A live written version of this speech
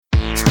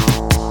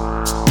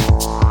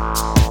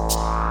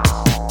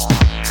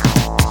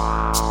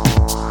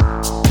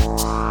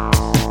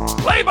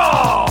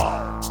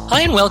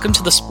Hi, and welcome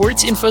to the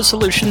Sports Info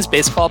Solutions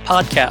Baseball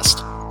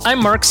Podcast. I'm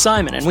Mark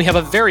Simon, and we have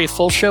a very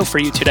full show for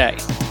you today.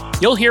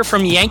 You'll hear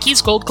from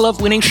Yankees Gold Glove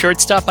winning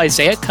shortstop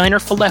Isiah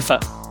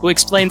Kiner-Falefa, who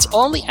explains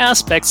all the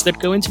aspects that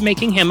go into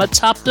making him a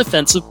top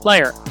defensive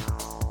player.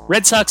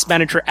 Red Sox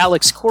manager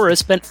Alex Cora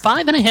spent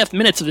 5.5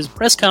 minutes of his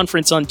press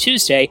conference on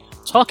Tuesday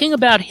talking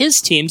about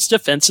his team's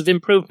defensive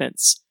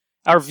improvements.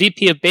 Our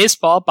VP of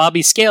Baseball,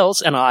 Bobby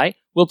Scales, and I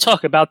will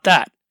talk about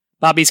that.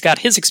 Bobby's got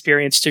his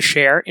experience to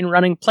share in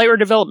running player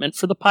development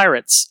for the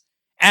Pirates.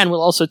 And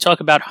we'll also talk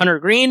about Hunter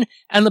Green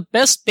and the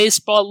best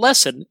baseball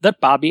lesson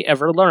that Bobby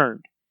ever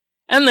learned.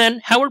 And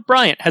then Howard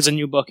Bryant has a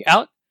new book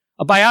out,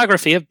 a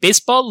biography of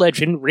baseball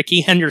legend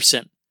Rickey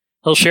Henderson.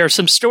 He'll share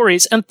some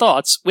stories and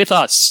thoughts with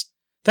us.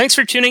 Thanks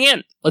for tuning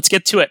in. Let's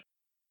get to it.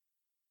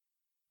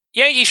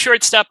 Yankee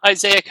shortstop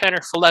Isiah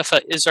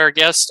Kiner-Falefa is our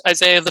guest.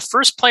 Isiah, the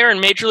first player in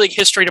Major League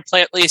history to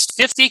play at least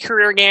 50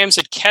 career games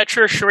at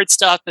catcher,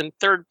 shortstop, and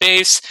third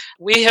base.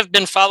 We have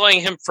been following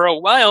him for a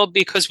while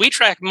because we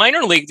track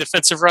minor league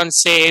defensive runs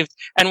saved.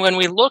 And when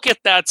we look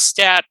at that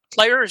stat,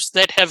 players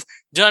that have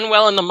done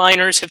well in the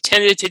minors have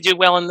tended to do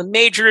well in the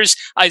majors.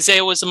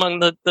 Isiah was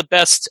among the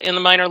best in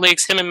the minor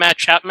leagues. Him and Matt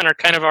Chapman are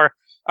kind of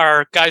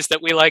our guys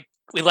that we like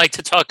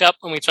to talk up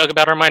when we talk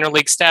about our minor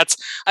league stats.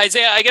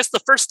 Isiah, I guess the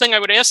first thing I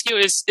would ask you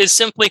is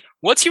simply,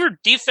 what's your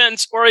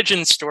defense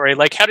origin story?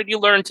 Like, how did you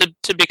learn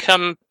to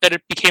become, that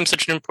it became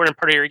such an important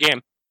part of your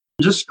game?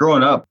 Just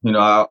growing up,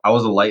 I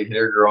was a light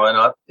hitter growing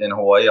up in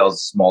Hawaii. I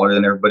was smaller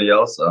than everybody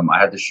else. I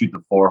had to shoot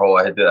the 4-hole.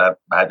 I had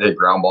to hit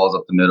ground balls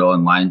up the middle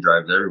and line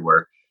drives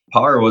everywhere.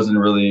 Power wasn't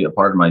really a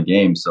part of my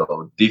game,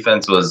 so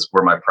defense was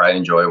where my pride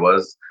and joy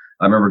was.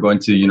 I remember going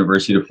to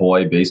University of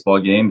Hawaii baseball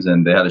games,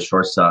 and they had a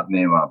shortstop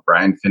named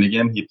Bryant.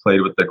 He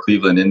played with the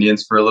Cleveland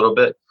Indians for a little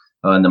bit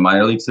in the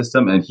minor league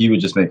system, and he would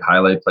just make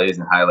highlight plays.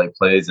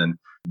 And,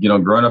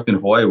 growing up in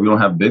Hawaii, we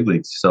don't have big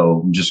leagues.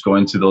 So just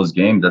going to those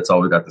games, that's all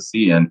we got to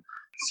see. And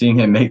seeing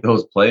him make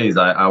those plays,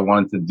 I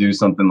wanted to do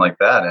something like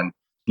that. And,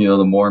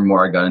 the more and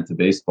more I got into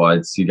baseball,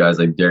 I'd see guys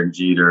like Derek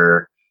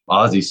Jeter.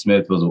 Ozzie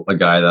Smith was a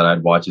guy that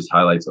I'd watch his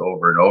highlights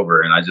over and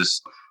over. And I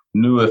just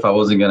knew if I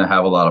wasn't going to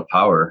have a lot of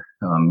power,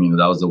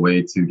 that was the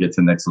way to get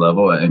to the next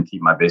level and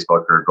keep my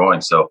baseball career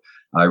going. So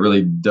I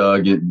really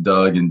dug into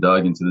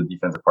the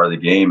defensive part of the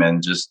game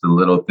and just the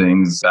little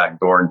things,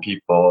 backdooring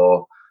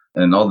people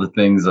and all the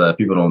things that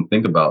people don't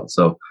think about.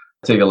 So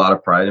I take a lot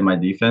of pride in my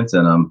defense,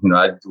 and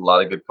I had a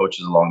lot of good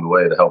coaches along the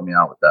way to help me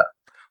out with that.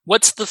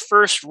 What's the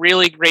first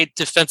really great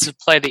defensive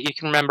play that you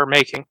can remember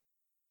making?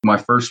 My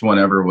first one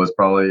ever was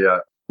probably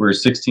we were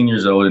 16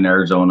 years old in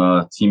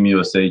Arizona, Team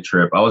USA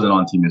trip. I wasn't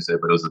on Team USA,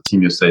 but it was a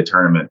Team USA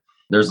tournament.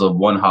 There's a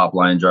one-hop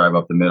line drive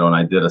up the middle, and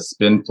I did a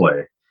spin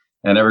play.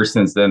 And ever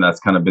since then, that's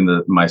kind of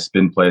been my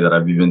spin play that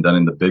I've even done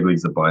in the big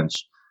leagues a bunch.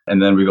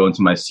 And then we go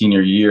into my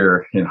senior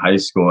year in high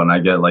school, and I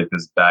get like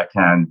this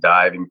backhand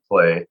diving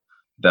play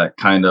that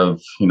kind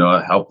of,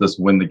 helped us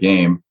win the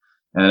game.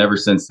 And ever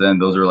since then,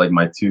 those are like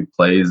my two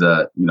plays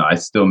that, I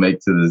still make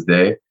to this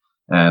day.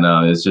 And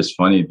it's just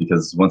funny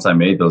because once I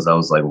made those, I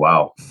was like,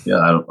 wow, yeah,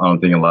 I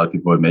don't think a lot of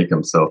people would make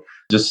them. So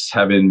just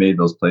having made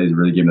those plays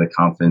really gave me the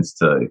confidence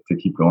to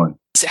keep going.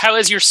 So how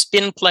has your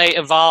spin play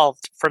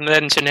evolved from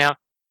then to now?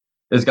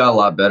 It's got a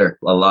lot better.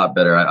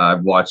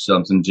 I've watched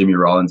some Jimmy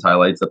Rollins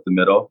highlights up the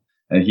middle.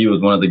 And he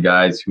was one of the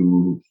guys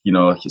who,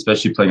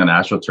 especially playing on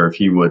AstroTurf,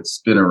 he would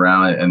spin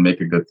around and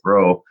make a good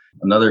throw.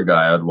 Another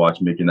guy I'd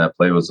watch making that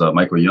play was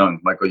Michael Young.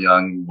 Michael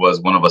Young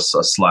was one of us,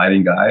 a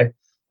sliding guy.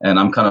 And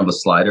I'm kind of a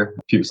slider.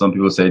 Some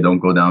people say don't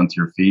go down to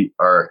your feet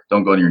or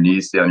don't go on your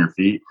knees, stay on your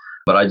feet.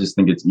 But I just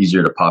think it's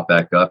easier to pop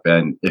back up.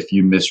 And if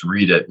you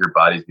misread it, your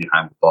body's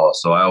behind the ball.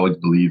 So I always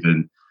believe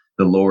in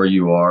the lower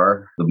you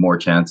are, the more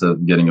chance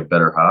of getting a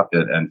better hop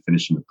and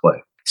finishing the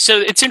play. So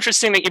it's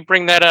interesting that you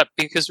bring that up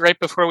because right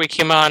before we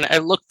came on, I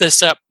looked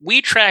this up.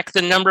 We track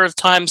the number of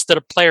times that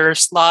a player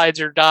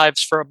slides or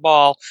dives for a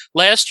ball.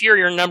 Last year,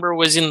 your number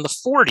was in the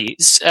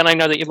 40s. And I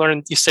know that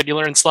you said you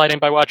learned sliding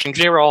by watching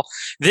J-Roll.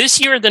 This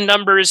year, the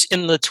number's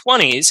in the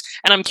 20s.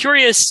 And I'm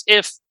curious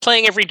if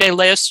playing every day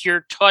last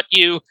year taught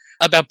you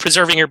about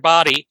preserving your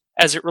body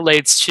as it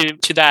relates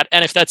to that.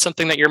 And if that's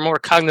something that you're more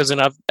cognizant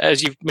of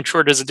as you've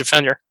matured as a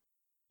defender.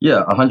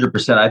 Yeah,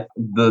 100%.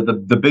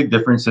 The big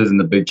differences and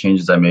the big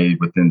changes I made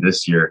within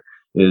this year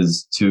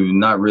is to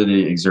not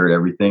really exert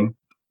everything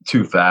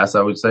too fast,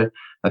 I would say.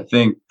 I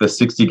think the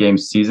 60-game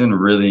season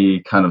really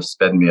kind of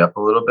sped me up a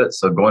little bit.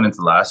 So going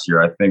into last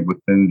year, I think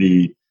within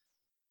the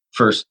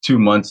first 2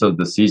 months of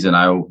the season,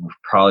 I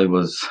probably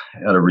was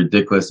at a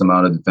ridiculous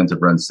amount of defensive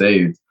runs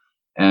saved.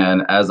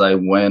 And as I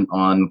went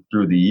on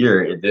through the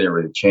year, it didn't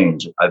really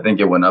change. I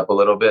think it went up a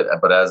little bit,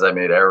 but as I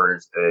made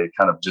errors, it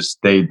kind of just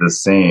stayed the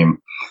same.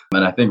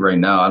 And I think right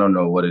now, I don't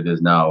know what it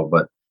is now,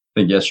 but I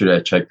think yesterday I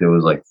checked, it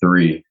was like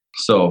 3.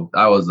 So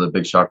that was a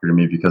big shocker to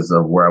me because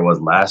of where I was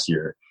last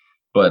year.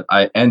 But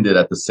I ended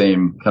at the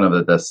same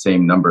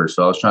number.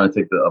 So I was trying to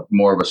take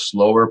more of a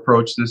slower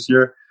approach this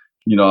year.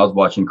 I was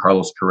watching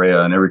Carlos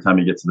Correa, and every time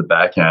he gets to the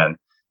backhand,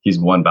 he's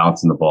one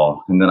bouncing the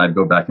ball. And then I'd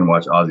go back and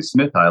watch Ozzie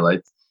Smith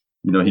highlights.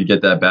 he'd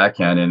get that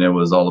backhand and it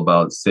was all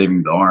about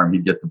saving the arm.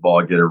 He'd get the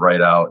ball, get it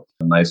right out,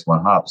 a nice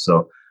one hop.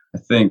 So I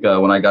think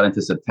when I got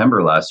into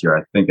September last year,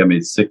 I think I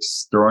made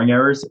 6 throwing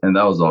errors, and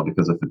that was all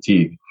because of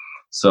fatigue.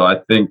 So I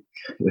think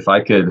if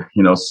I could,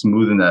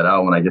 smoothen that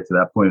out when I get to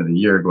that point of the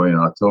year, going in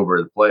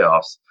October, the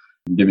playoffs,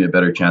 give me a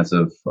better chance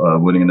of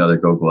winning another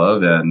Gold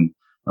Glove and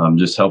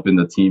just helping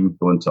the team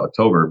go into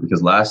October.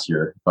 Because last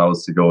year, if I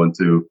was to go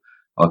into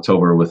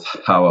October with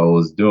how I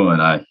was doing,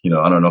 I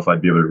don't know if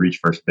I'd be able to reach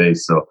first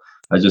base. So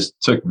I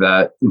just took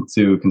that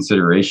into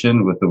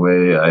consideration with the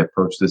way I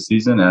approached this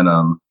season,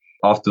 and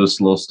off to a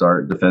slow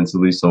start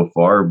defensively so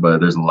far, but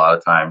there's a lot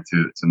of time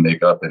to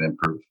make up and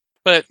improve.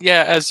 But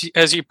yeah,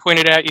 as you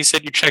pointed out, you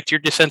said you checked your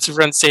defensive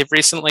run save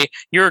recently.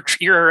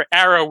 Your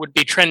arrow would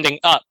be trending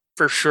up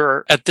for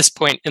sure at this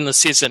point in the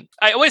season.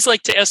 I always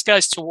like to ask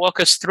guys to walk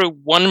us through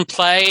one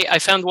play. I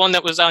found one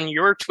that was on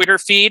your Twitter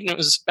feed, and it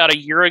was about a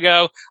year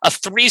ago. A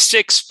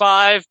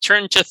 3-6-5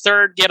 turn to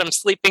third, get him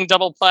sleeping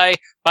double play,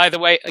 by the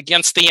way,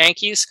 against the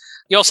Yankees.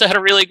 You also had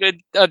a really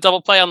good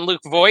double play on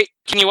Luke Voigt.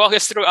 Can you walk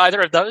us through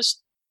either of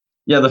those?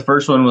 Yeah, the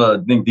first one, I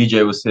think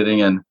DJ was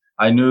hitting, and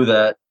I knew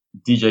that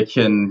DJ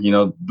can,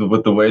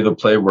 with the way the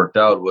play worked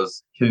out,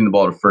 was hitting the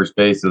ball to first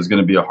base. It was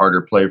going to be a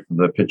harder play for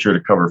the pitcher to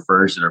cover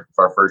first, and if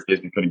our first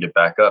baseman couldn't get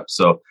back up.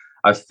 So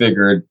I think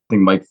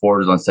Mike Ford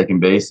was on second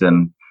base,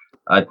 and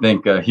I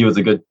think he was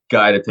a good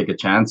guy to take a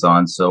chance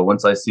on. So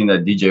once I seen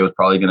that DJ was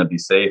probably going to be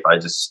safe, I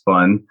just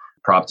spun.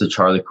 Prop to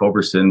Charlie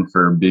Culberson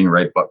for being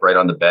right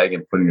on the bag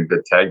and putting a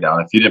good tag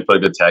down. If he didn't put a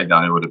good tag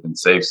down, it would have been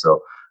safe. So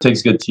it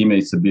takes good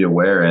teammates to be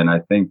aware. And I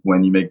think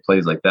when you make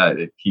plays like that,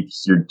 it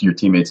keeps your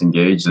teammates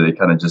engaged. They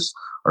kind of just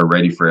are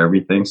ready for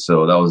everything.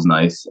 So that was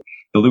nice.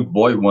 The Luke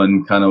Voigt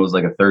one kind of was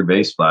like a third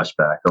base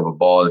flashback of a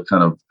ball that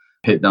kind of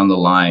hit down the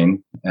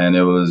line. And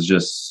it was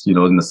just, in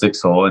the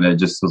 6th hole. And it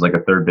just was like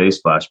a third base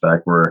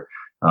flashback where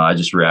I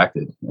just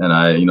reacted.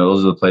 And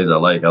those are the plays I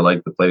like. I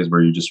like the plays where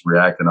you just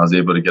react, and I was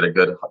able to get a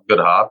good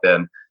hop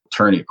and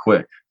turn it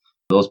quick.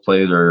 Those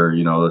plays are,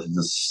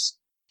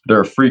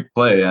 they're a freak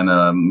play. And,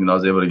 we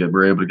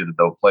were able to get the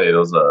double play. It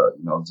was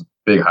it was a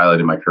big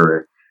highlight in my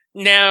career.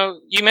 Now,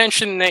 you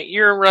mentioned that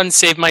your run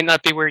save might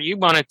not be where you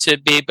want it to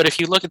be, but if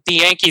you look at the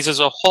Yankees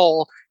as a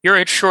whole, you're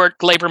at short,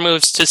 Gleyber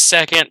moves to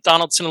second,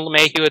 Donaldson and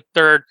LeMahieu at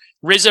third,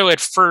 Rizzo at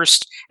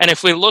first. And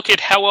if we look at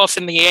how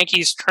often the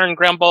Yankees turn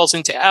ground balls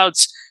into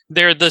outs,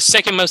 they're the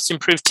second most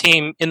improved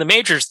team in the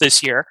majors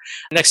this year,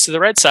 next to the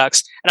Red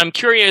Sox. And I'm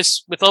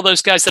curious, with all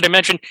those guys that I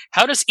mentioned,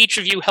 how does each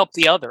of you help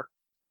the other?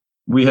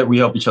 We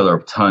help each other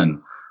a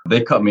ton.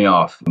 They cut me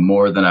off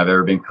more than I've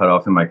ever been cut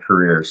off in my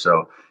career.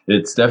 So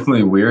it's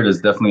definitely weird.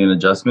 It's definitely an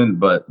adjustment,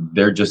 but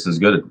they're just as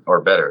good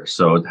or better.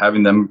 So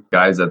having them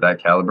guys at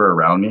that caliber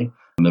around me,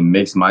 it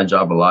makes my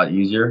job a lot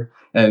easier.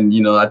 And,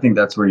 I think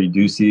that's where you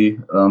do see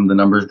the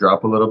numbers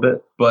drop a little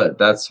bit. But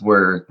that's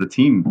where the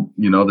team,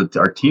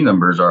 our team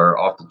numbers are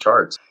off the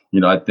charts.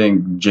 I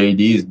think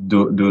JD is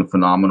doing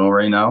phenomenal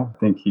right now. I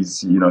think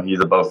he's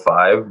above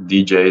 5.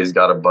 DJ's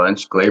got a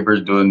bunch.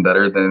 Gleyber's doing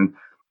better than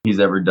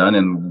he's ever done.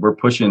 And we're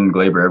pushing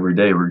Gleyber every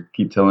day. We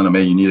keep telling him,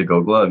 hey, you need a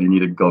Gold Glove. You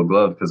need a Gold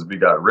Glove, because we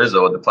got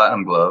Rizzo with the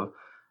Platinum Glove,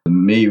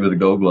 me with a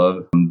Gold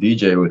Glove,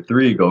 DJ with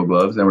 3 Gold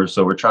Gloves, and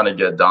we're trying to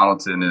get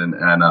Donaldson and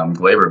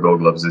Gleyber Gold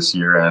Gloves this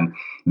year, and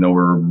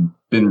we're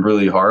been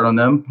really hard on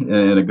them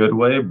in a good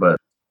way, but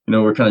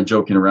we're kind of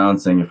joking around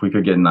saying if we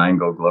could get 9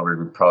 Gold Glovers,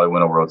 we'd probably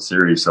win a World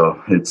Series.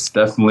 So it's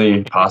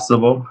definitely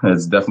possible.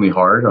 It's definitely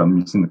hard.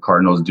 You've seen the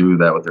Cardinals do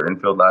that with their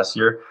infield last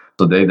year.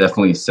 So they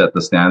definitely set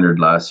the standard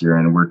last year,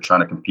 and we're trying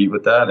to compete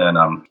with that.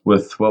 And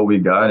with what we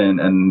got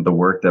and the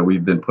work that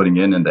we've been putting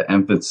in and the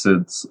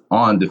emphasis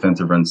on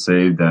defensive runs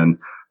saved and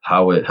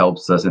how it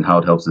helps us and how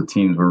it helps the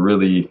teams, we're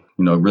really,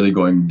 really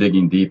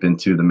digging deep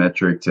into the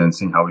metrics and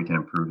seeing how we can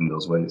improve in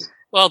those ways.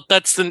 Well,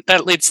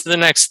 that leads to the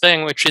next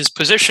thing, which is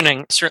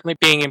positioning, certainly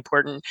being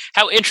important.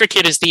 How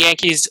intricate is the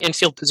Yankees'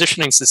 infield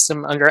positioning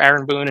system under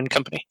Aaron Boone and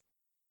company?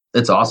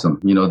 It's awesome.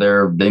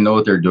 They know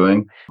what they're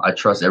doing. I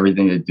trust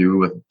everything they do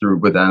with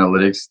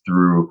analytics,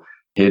 through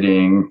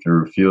hitting,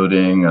 through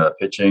fielding,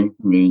 pitching.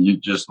 I mean, you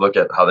just look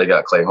at how they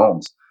got Clay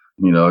Holmes.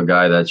 A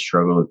guy that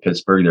struggled with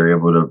Pittsburgh, they're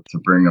able to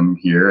bring him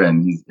here,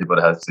 and he's able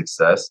to have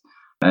success.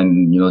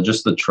 And,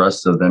 just the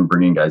trust of them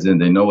bringing guys in.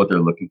 They know what they're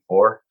looking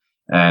for,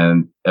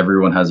 and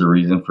everyone has a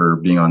reason for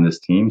being on this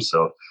team.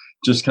 So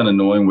just kind of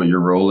knowing what your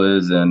role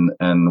is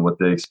and what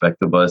they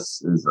expect of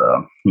us is,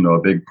 a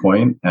big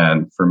point.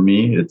 And for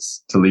me,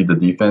 it's to lead the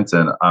defense.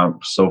 And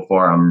so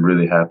far, I'm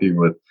really happy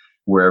with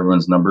where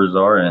everyone's numbers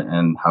are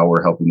and how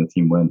we're helping the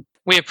team win.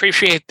 We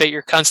appreciate that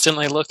you're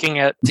constantly looking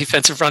at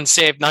defensive run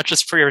saved, not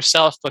just for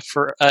yourself, but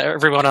for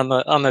everyone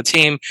on the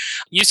team.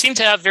 You seem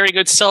to have very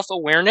good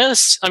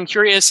self-awareness. I'm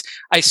curious,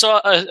 I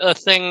saw a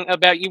thing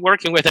about you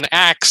working with an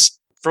axe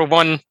for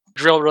one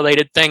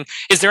drill-related thing.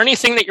 Is there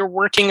anything that you're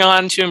working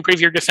on to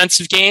improve your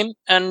defensive game?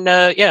 And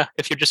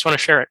if you just want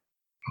to share it.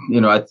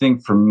 I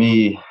think for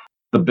me,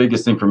 the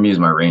biggest thing for me is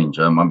my range.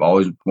 I'm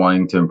always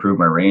wanting to improve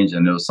my range,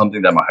 and it was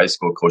something that my high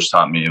school coach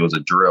taught me. It was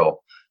a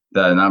drill.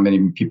 that not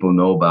many people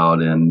know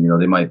about. And,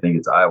 they might think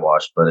it's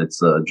eyewash, but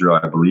it's a drill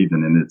I believe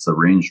in. And it's a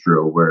range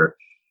drill where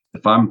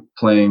if I'm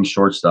playing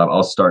shortstop,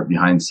 I'll start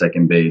behind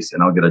second base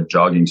and I'll get a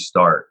jogging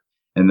start.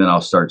 And then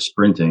I'll start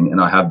sprinting and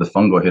I'll have the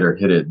fungo hitter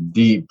hit it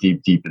deep,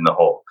 deep, deep in the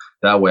hole.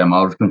 That way I'm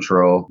out of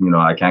control.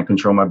 I can't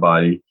control my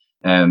body.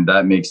 And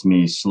that makes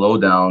me slow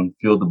down,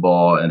 field the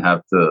ball, and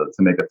have to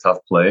make a tough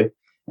play.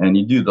 And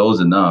you do those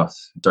enough,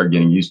 start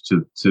getting used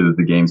to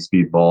the game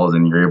speed balls,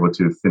 and you're able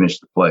to finish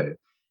the play.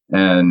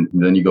 And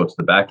then you go to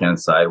the backhand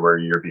side where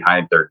you're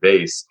behind third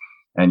base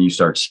and you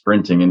start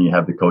sprinting and you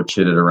have the coach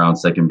hit it around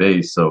second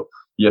base. So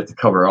you have to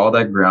cover all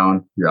that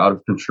ground. You're out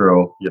of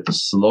control. You have to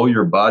slow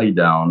your body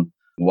down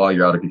while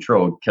you're out of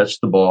control, catch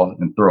the ball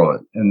and throw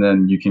it. And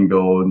then you can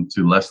go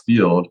into left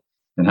field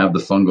and have the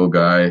fungo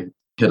guy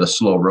hit a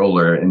slow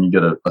roller and you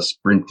get a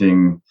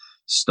sprinting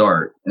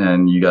start.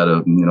 And you got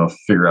to,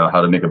 figure out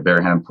how to make a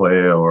bare hand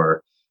play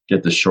or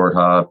get the short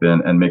hop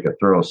and make a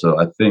throw. So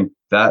I think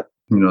that,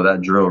 that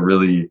drill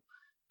really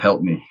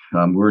helped me.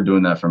 We were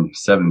doing that from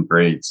 7th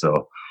grade.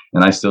 So,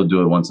 and I still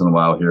do it once in a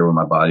while here when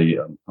my body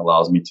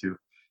allows me to,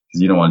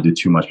 because you don't want to do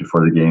too much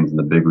before the games, and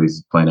the big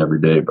leagues playing every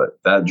day. But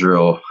that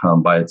drill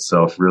by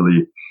itself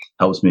really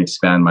helps me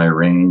expand my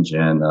range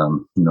and,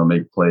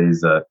 make plays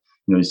that,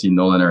 you see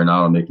Nolan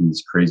Arenado making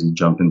these crazy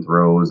jumping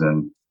throws,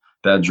 and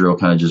that drill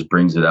kind of just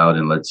brings it out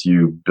and lets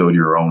you build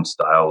your own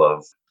style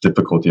of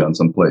difficulty on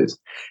some plays.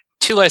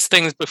 2 last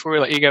things before we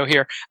let you go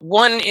here.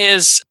 One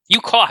is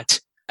you caught.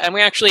 And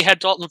we actually had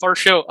Dalton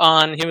Varsho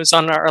on. He was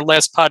on our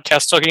last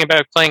podcast talking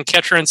about playing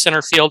catcher in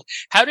center field.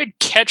 How did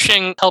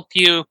catching help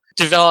you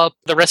develop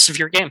the rest of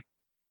your game?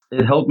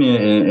 It helped me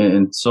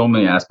in so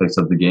many aspects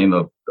of the game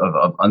of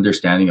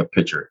understanding a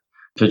pitcher.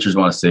 Pitchers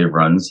want to save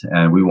runs,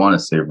 and we want to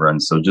save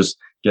runs. So just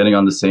getting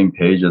on the same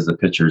page as the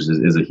pitchers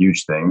is a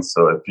huge thing.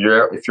 So if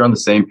you're on the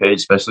same page,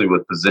 especially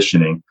with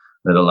positioning,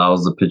 that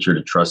allows the pitcher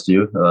to trust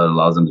you,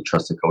 allows them to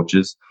trust the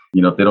coaches.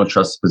 If they don't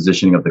trust the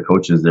positioning of the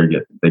coaches,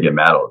 they get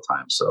mad all the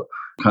time. So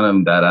kind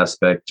of that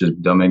aspect,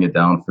 just dumbing it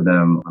down for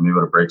them. I'm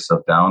able to break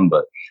stuff down,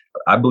 but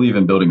I believe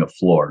in building a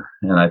floor.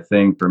 And I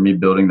think for me,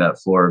 building that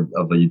floor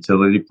of a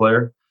utility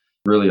player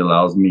really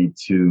allows me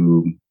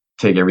to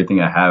take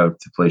everything I have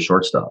to play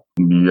shortstop.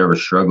 If you're ever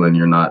struggling,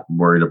 you're not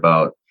worried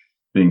about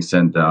being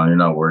sent down. You're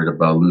not worried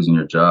about losing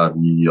your job.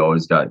 You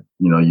always got,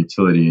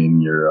 utility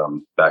in your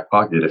back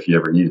pocket if you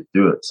ever need to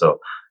do it. So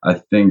I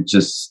think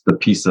just the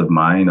peace of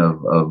mind of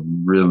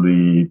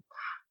really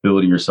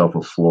building yourself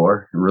a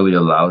floor really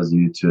allows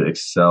you to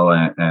excel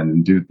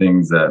and do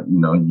things that,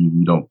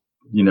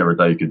 you never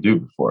thought you could do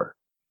before.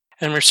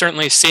 And we're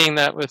certainly seeing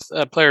that with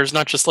players,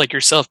 not just like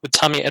yourself, but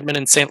Tommy Edman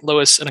in St.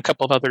 Louis and a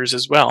couple of others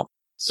as well.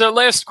 So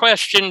last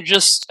question,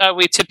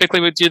 we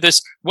typically would do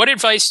this. What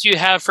advice do you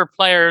have for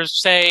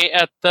players, say,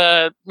 at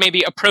the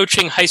maybe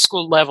approaching high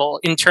school level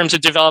in terms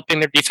of developing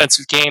their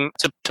defensive game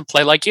to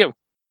play like you?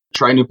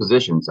 Try new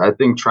positions. I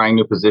think trying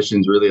new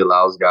positions really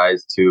allows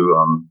guys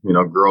to,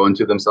 grow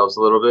into themselves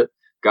a little bit.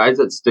 Guys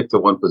that stick to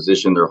one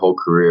position their whole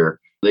career,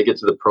 they get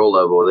to the pro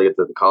level, they get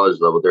to the college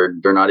level,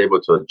 they're not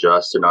able to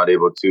adjust. They're not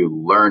able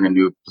to learn a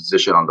new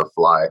position on the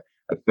fly.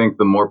 I think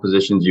the more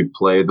positions you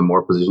play, the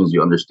more positions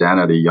you understand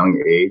at a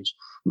young age.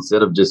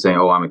 Instead of just saying,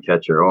 oh, I'm a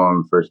catcher, oh,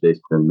 I'm a first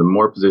baseman, the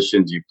more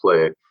positions you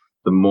play,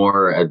 the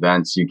more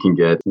advanced you can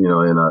get, in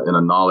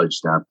a knowledge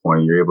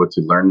standpoint. You're able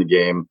to learn the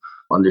game,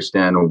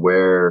 understand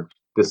where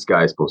this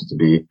guy's supposed to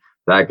be,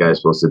 that guy's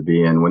supposed to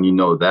be. And when you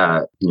know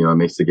that, it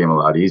makes the game a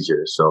lot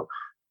easier. So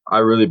I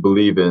really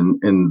believe in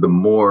the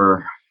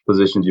more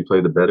positions you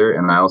play, the better.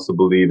 And I also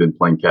believe in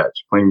playing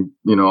catch.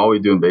 All we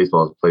do in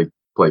baseball is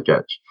play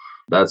catch.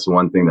 That's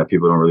one thing that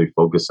people don't really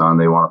focus on.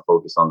 They want to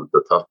focus on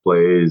the tough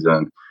plays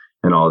and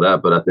all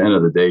that. But at the end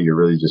of the day, you're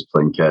really just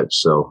playing catch.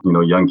 So,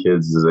 young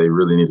kids, they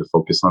really need to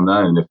focus on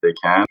that. And if they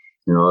can,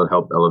 it'll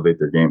help elevate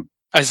their game.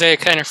 Isiah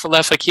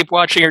Kiner-Falefa, keep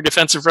watching your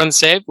defensive run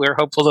save. We're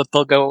hopeful that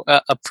they'll go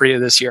up for you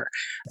this year.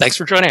 Thanks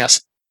for joining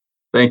us.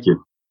 Thank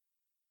you.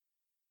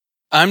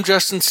 I'm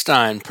Justin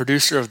Stein,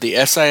 producer of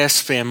the SIS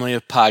family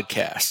of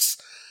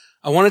podcasts.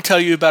 I want to tell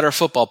you about our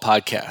football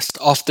podcast,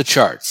 Off the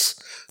Charts.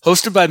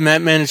 Hosted by Matt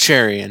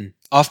Manicherian,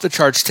 Off the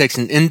Charts takes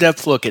an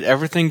in-depth look at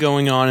everything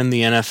going on in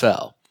the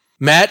NFL.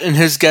 Matt and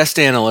his guest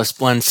analysts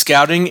blend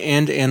scouting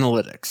and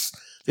analytics.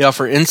 They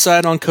offer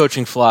insight on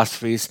coaching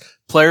philosophies,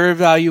 player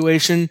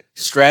evaluation,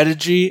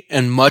 strategy,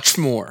 and much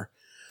more.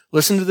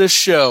 Listen to this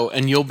show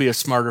and you'll be a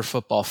smarter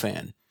football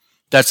fan.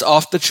 That's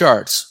Off the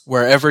Charts,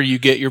 wherever you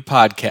get your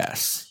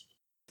podcasts.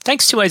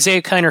 Thanks to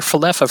Isiah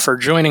Kiner-Falefa for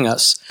joining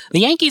us.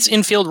 The Yankees'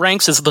 infield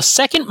ranks as the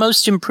second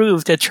most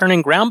improved at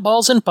turning ground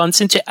balls and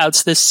bunts into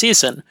outs this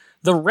season.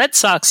 The Red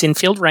Sox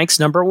infield ranks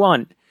number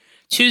 1.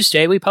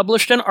 Tuesday, we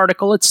published an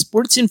article at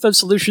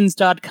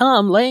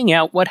sportsinfosolutions.com laying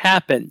out what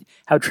happened,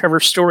 how Trevor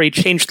Story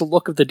changed the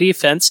look of the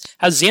defense,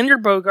 how Xander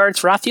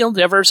Bogaerts, Rafael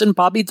Devers, and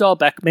Bobby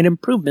Dahlbeck made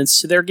improvements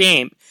to their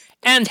game,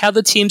 and how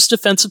the team's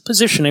defensive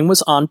positioning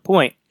was on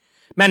point.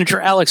 Manager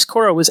Alex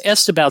Cora was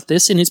asked about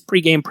this in his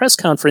pregame press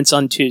conference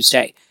on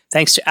Tuesday.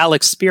 Thanks to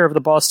Alex Spear of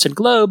the Boston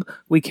Globe,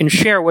 we can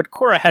share what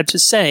Cora had to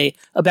say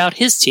about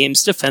his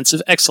team's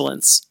defensive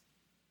excellence.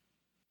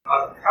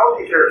 How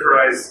would you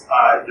characterize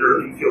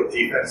your infield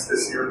defense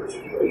this year,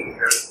 particularly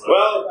compared to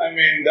Well, I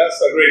mean, that's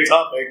a great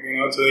topic.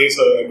 Today's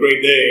a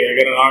great day. I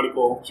got an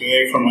article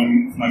today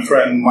from my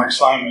friend Mark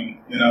Simon,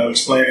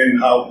 explaining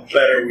how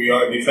better we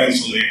are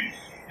defensively.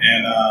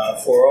 And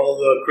for all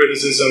the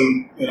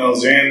criticism,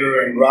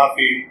 Xander and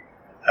Rafi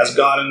has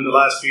gotten the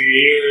last few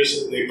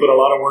years, they put a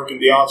lot of work in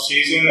the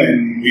offseason,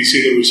 and we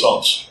see the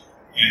results.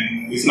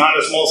 And it's not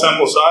a small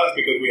sample size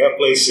because we have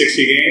played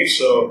 60 games,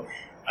 so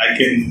I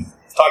can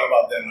talk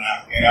about them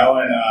now,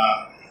 and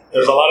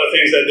there's a lot of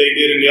things that they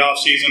did in the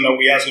offseason that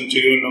we asked them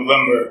to do in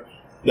November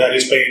that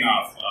is paying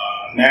off.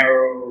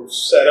 Narrow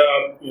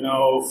setup,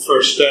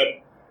 first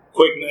step,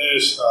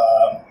 quickness.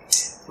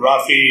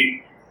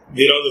 Rafi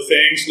did other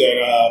things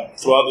that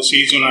throughout the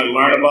season I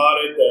learned about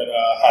it that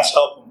has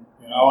helped him,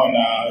 and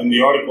in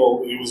the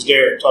article it was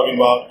there talking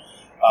about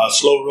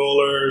slow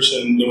rollers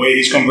and the way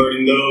he's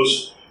converting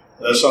those.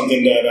 That's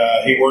something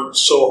that he worked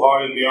so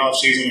hard in the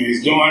offseason and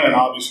he's doing, and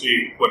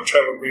obviously what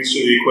Trevor brings to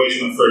the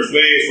equation at first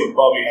base, what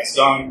Bobby has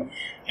done.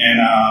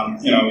 And,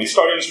 he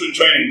started in spring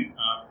training.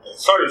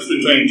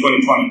 In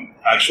 2020,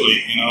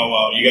 actually.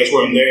 You guys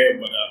weren't there,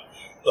 but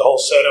the whole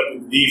setup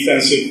with the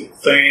defensive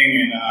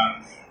thing,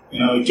 and,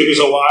 it took us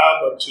a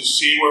while, but to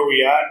see where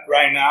we at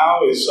right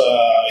now is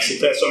a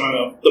testament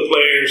of the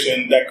players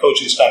and that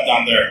coaching staff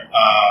down there.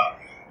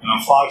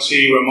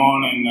 Foxy,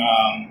 Ramon, and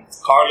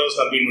Carlos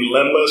have been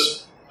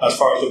relentless. As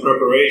far as the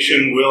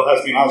preparation, Will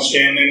has been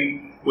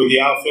outstanding with the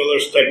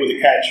outfielders, tech with the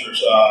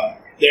catchers.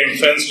 Darren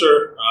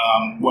Fenster,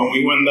 when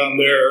we went down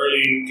there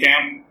early in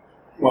camp,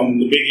 when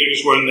the big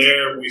leaguers weren't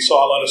there, we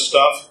saw a lot of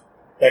stuff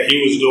that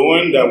he was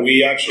doing that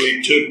we actually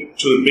took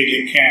to the big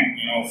league camp,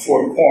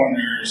 four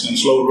corners and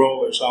slow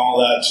rollers and all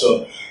that.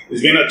 So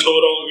it's been a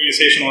total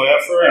organizational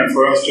effort, and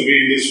for us to be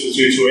in this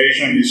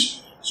situation,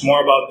 it's more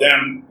about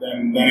them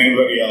than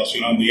anybody else.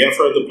 The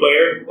effort of the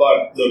player,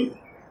 but the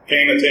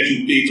paying attention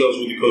to details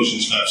with the coaching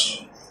staff.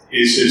 So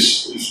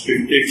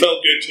it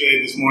felt good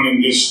today, this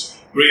morning, just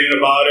reading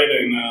about it.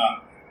 And,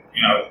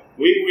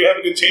 we have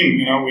a good team.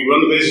 We run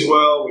the bases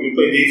well. We can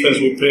play defense.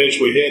 We pitch.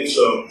 We hit.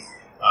 So,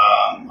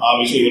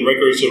 obviously, the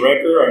record is a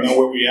record. I know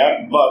where we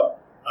at. But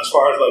as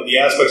far as, the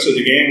aspects of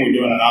the game, we're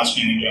doing an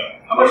outstanding job.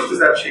 How much does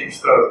that change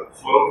the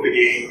flow of the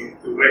game,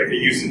 the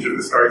usage of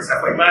the starting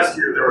staff? Like last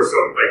year, there was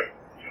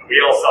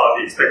we all saw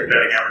the expected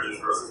batting averages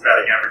versus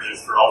batting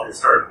averages for all your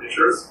starting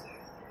pitchers.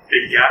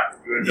 Big gap.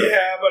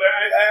 Yeah, but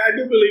I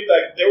do believe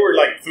that there were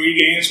 3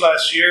 games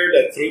last year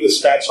that threw the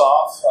stats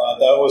off.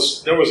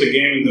 There was a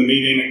game in the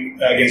meeting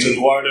against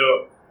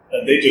Eduardo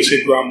that they just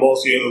hit ground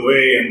balls the other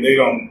way, and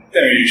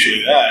they're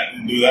usually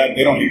do that.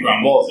 They don't hit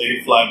ground balls; they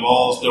hit fly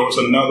balls. There was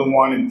another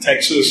one in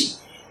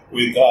Texas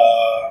with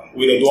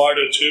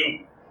Eduardo too.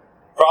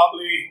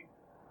 Probably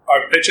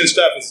our pitching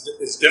staff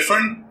is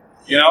different.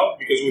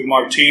 Because with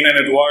Martin and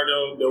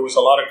Eduardo, there was a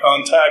lot of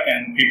contact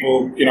and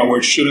people,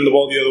 were shooting the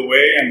ball the other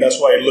way. And that's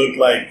why it looked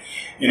like,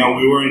 we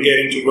weren't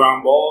getting to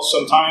ground balls.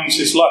 Sometimes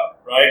it's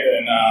luck, right?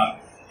 And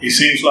it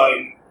seems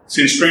like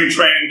since spring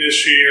training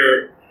this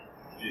year,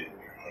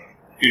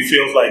 it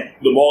feels like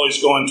the ball is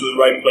going to the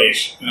right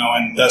place,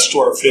 and that's to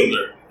our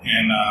fielder.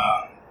 And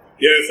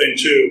the other thing,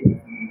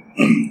 too,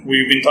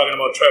 we've been talking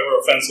about Trevor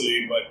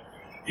offensively, but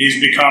he's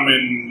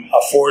becoming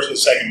a force at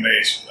second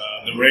base.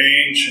 The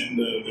range and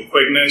the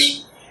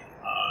quickness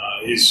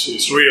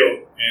is real,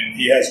 and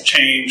he has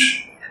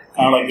changed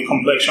kind of like the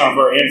complexion of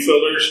our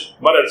infielders.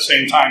 But at the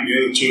same time, the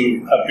other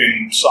two have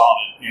been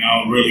solid,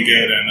 really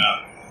good, and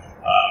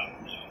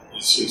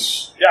it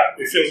feels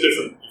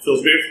different. It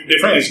feels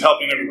different. It's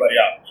helping everybody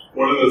out.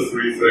 One of the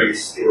 3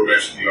 things that were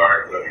mentioned in the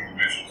article, I think you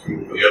mentioned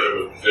 2, but the other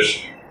was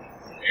positioning.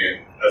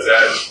 And has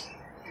that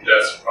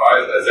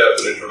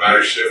been a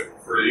dramatic shift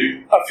for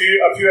you? A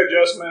few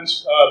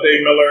adjustments.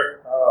 Dave Miller,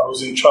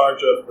 who's in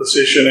charge of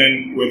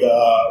positioning with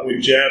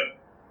Jeb,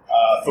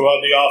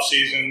 throughout the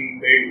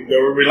offseason, they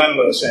were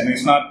relentless. And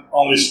it's not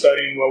only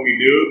studying what we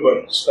do,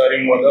 but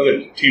studying what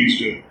other teams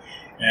do.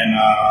 And,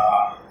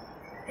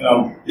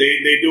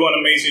 they do an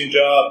amazing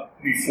job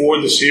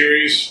before the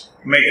series,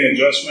 making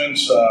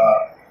adjustments.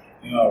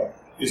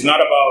 It's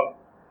not about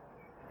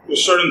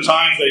there's certain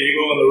times that you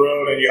go on the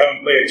road and you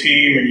haven't played a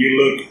team and you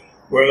look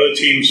what other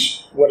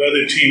teams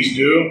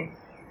do.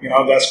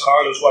 That's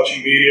Carlos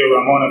watching video,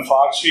 Ramon and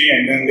Foxy,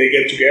 and then they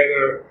get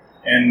together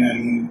and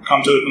then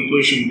come to the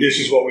conclusion, this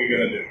is what we're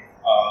going to do.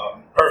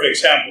 Perfect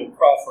example,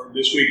 Crawford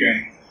this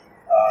weekend.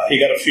 He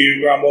got a few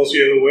ground balls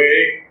the other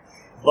way,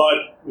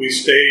 but we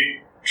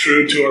stayed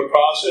true to our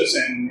process,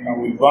 and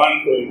in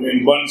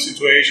one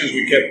situations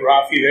we kept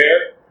Rafi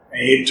there,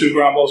 and he hit 2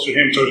 ground balls to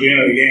him towards the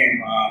end of the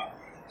game.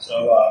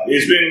 So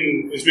it's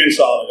been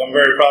solid. I'm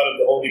very proud of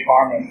the whole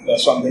department.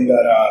 That's something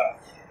that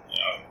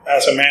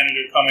as a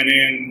manager coming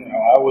in,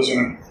 I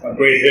wasn't a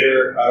great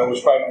hitter. I always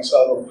pride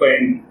myself on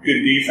playing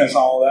good defense and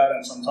all that,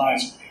 and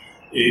sometimes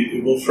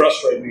it will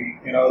frustrate me,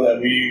 that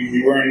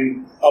we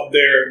weren't up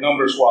there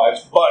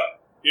numbers-wise. But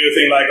the other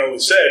thing, like I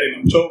always said,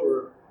 in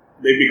October,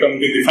 they become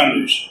good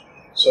defenders.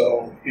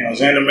 So,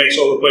 Xander makes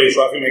all the plays,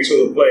 Rafi makes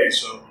all the plays.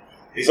 So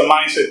it's a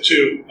mindset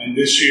too. And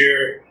this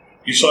year,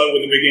 you saw it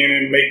with the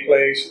beginning, make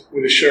plays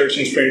with the shirts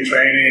in spring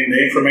training,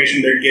 the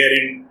information they're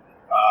getting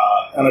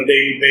on a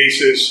daily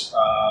basis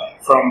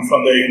from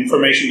the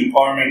information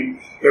department.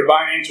 They're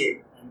buying into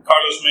it. And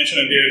Carlos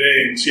mentioned it the other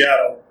day in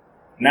Seattle.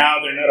 Now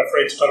they're not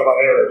afraid to talk about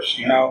errors.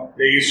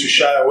 They used to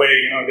shy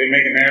away. They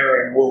make an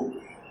error and we'll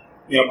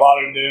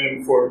bother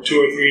them for 2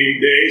 or 3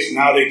 days.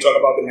 Now they talk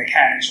about the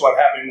mechanics, what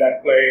happened in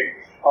that play.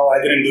 Oh,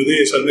 I didn't do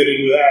this, I didn't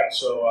do that.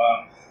 So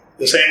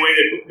the same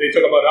way they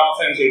talk about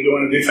offense, they're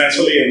doing it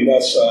defensively, and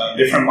that's a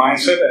different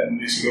mindset,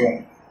 and it's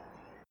good.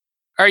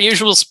 Our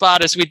usual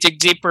spot as we dig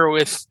deeper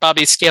with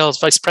Bobby Scales,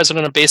 Vice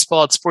President of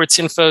Baseball at Sports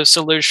Info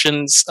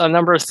Solutions. A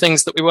number of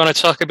things that we want to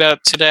talk about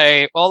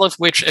today, all of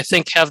which I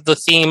think have the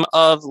theme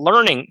of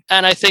learning.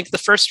 And I think the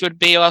first would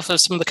be off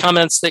of some of the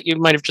comments that you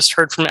might have just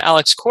heard from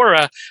Alex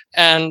Cora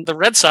and the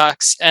Red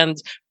Sox, and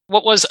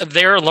what was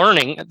their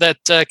learning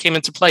that came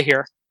into play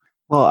here.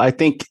 Well, I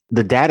think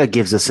the data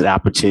gives us an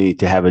opportunity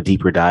to have a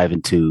deeper dive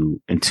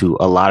into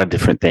a lot of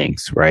different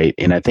things, right?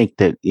 And I think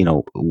that,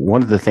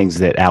 one of the things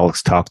that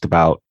Alex talked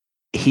about,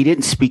 he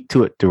didn't speak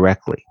to it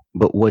directly,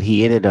 but what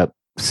he ended up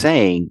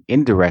saying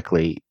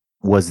indirectly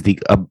was the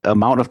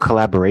amount of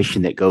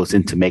collaboration that goes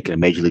into making a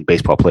Major League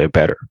Baseball player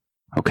better.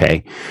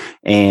 Okay.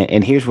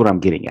 And here's what I'm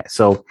getting at.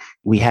 So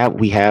we have,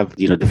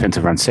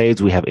 defensive run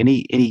saves. We have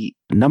any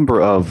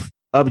number of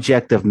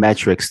objective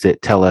metrics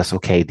that tell us,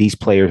 okay, these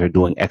players are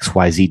doing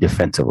XYZ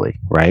defensively,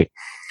 right?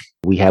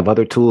 We have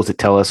other tools that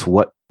tell us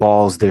what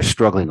balls they're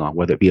struggling on,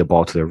 whether it be a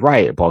ball to the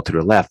right, a ball to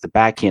the left, the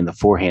backhand, the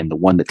forehand, the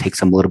one that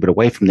takes them a little bit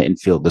away from the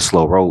infield, the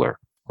slow roller,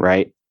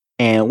 right?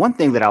 And one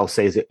thing that I'll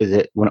say is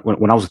that when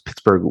I was at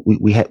Pittsburgh,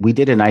 we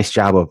did a nice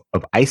job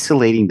of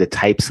isolating the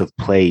types of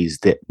plays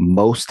that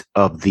most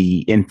of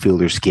the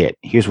infielders get.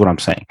 Here's what I'm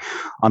saying.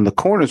 On the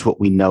corners, what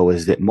we know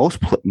is that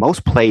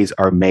most plays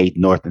are made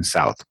north and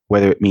south,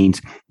 whether it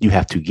means you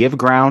have to give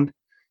ground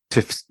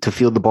to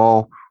field the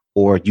ball,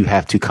 or you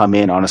have to come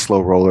in on a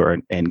slow roller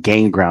and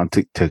gain ground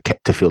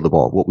to field the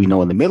ball. What we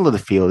know in the middle of the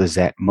field is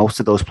that most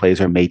of those plays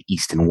are made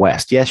east and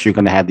west. Yes, you're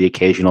going to have the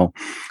occasional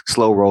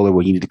slow roller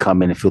where you need to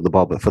come in and field the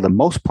ball, but for the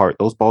most part,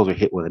 those balls are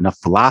hit with enough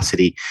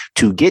velocity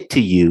to get to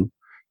you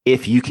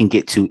if you can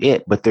get to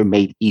it, but they're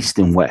made east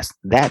and west.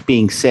 That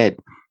being said,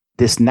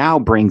 this now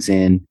brings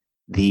in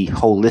the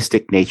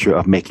holistic nature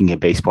of making a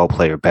baseball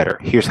player better.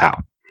 Here's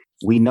how.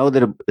 We know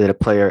that a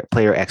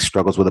player X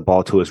struggles with a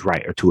ball to his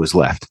right or to his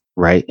left,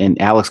 right?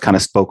 And Alex kind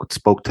of spoke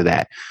to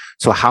that.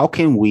 So how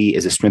can we,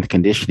 as a strength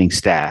conditioning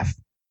staff,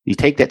 you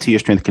take that to your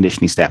strength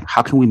conditioning staff,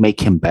 how can we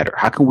make him better?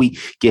 How can we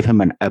give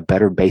him a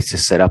better base to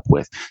set up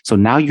with? So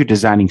now you're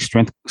designing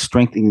strength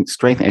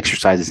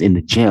exercises in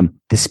the gym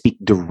to speak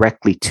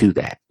directly to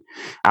that.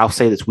 I'll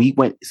say this, we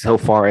went so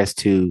far as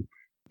to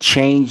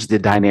change the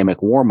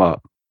dynamic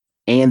warm-up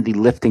and the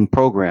lifting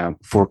program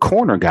for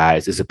corner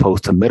guys as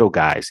opposed to middle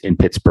guys in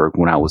Pittsburgh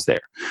when I was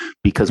there,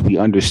 because we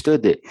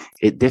understood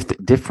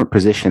that different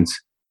positions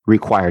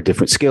require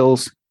different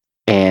skills,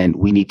 and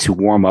we need to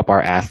warm up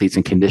our athletes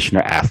and condition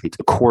our athletes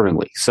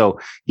accordingly. So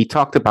he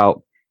talked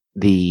about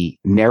the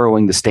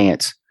narrowing the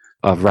stance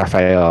of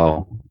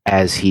Rafael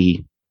as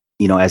he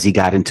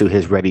got into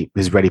his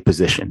ready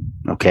position.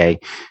 Okay.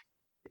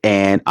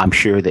 And I'm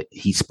sure that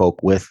he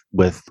spoke with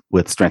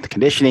strength and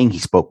conditioning. He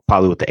spoke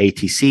probably with the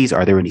ATCs.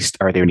 Are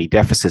there any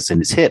deficits in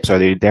his hips? Are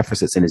there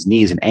deficits in his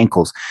knees and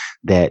ankles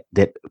that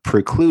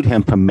preclude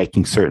him from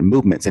making certain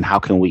movements? And how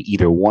can we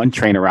either one,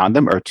 train around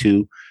them, or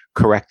two,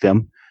 correct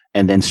them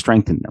and then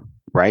strengthen them,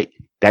 right?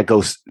 That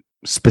goes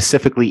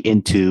specifically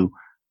into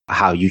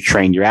how you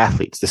train your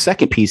athletes. The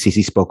second piece is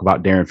he spoke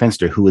about Darren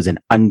Fenster, who is an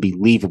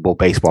unbelievable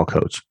baseball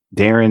coach.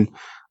 Darren,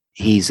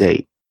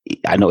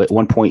 I know at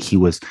one point he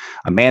was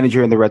a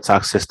manager in the Red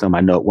Sox system.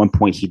 I know at one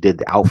point he did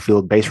the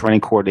outfield base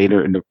running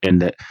coordinator in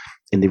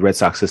the Red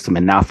Sox system.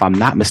 And now, if I'm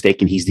not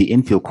mistaken, he's the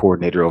infield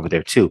coordinator over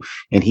there too.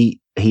 And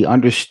he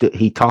understood,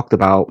 he talked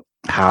about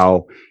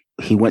how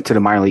he went to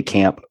the minor league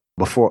camp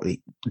before.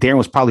 Darren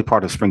was probably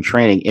part of spring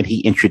training, and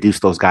he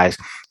introduced those guys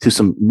to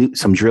some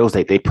drills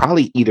that they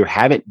probably either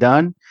haven't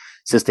done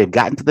since they've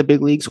gotten to the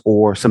big leagues,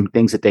 or some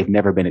things that they've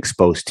never been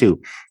exposed to,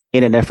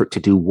 in an effort to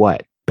do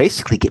what?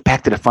 Basically get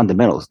back to the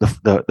fundamentals.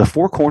 The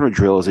four corner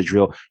drill is a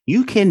drill.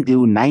 You can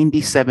do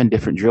 97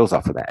 different drills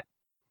off of that,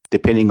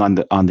 depending on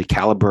the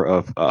caliber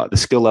of the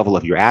skill level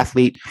of your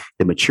athlete,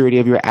 the maturity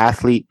of your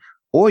athlete,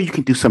 or you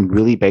can do some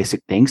really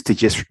basic things to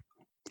just,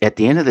 at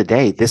the end of the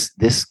day,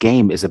 this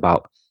game is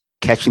about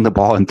catching the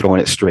ball and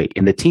throwing it straight.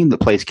 And the team that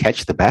plays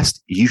catch the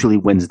best usually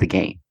wins the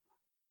game.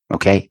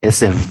 Okay.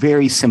 It's a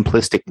very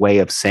simplistic way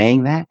of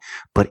saying that,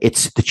 but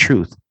it's the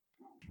truth.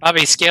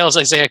 Bobby Scales,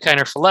 Isiah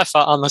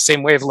Kiner-Falefa on the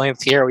same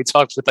wavelength here. We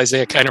talked with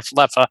Isiah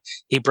Kiner-Falefa.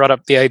 He brought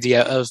up the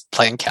idea of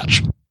playing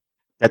catch.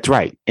 That's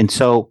right. And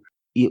so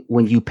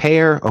when you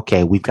pair,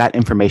 okay, we've got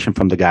information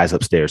from the guys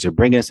upstairs. They're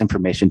bringing us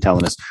information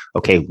telling us,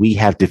 okay, we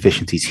have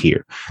deficiencies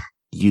here.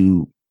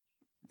 You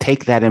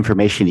take that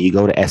information and you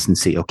go to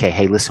S&C. Okay,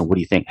 hey, listen, what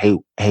do you think?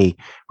 Hey,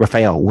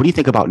 Rafael, what do you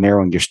think about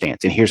narrowing your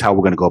stance? And here's how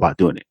we're going to go about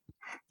doing it.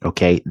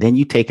 Okay, then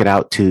you take it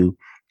out to,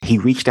 he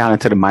reached down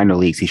into the minor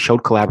leagues. He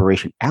showed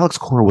collaboration. Alex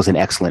Cora was an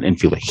excellent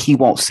infielder. He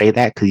won't say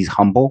that because he's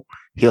humble.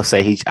 He'll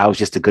say I was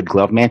just a good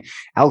glove man.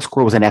 Alex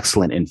Cora was an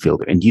excellent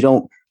infielder. And you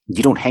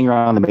don't hang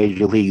around the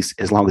major leagues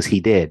as long as he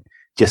did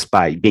just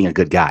by being a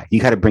good guy. You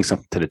got to bring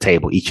something to the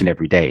table each and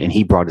every day. And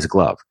he brought his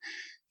glove.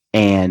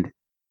 And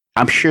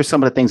I'm sure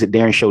some of the things that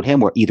Darren showed him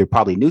were either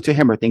probably new to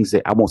him or things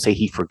that I won't say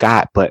he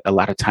forgot, but a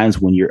lot of times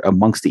when you're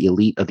amongst the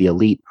elite of the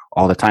elite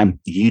all the time,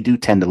 you do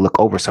tend to look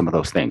over some of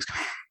those things.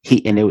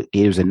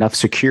 It was enough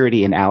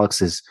security in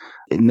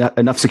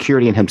enough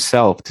security in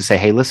himself to say,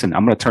 hey, listen,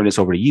 I'm going to turn this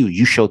over to you.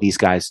 You show these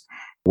guys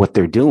what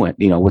they're doing,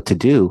 what to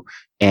do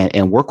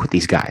and work with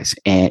these guys.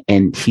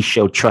 And he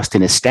showed trust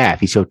in his staff.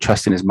 He showed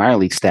trust in his minor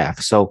league staff.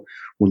 So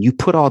when you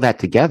put all that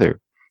together,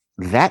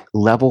 that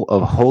level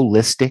of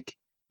holistic,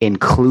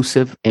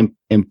 inclusive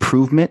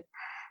improvement,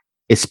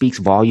 it speaks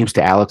volumes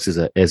to Alex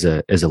as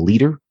a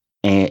leader,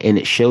 and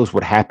it shows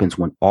what happens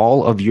when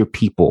all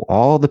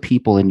the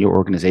people in your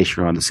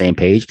organization are on the same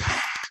page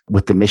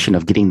with the mission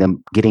of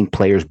getting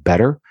players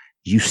better.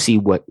 You see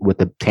what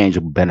the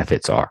tangible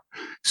benefits are.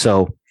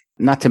 So,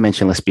 not to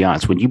mention, let's be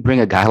honest, when you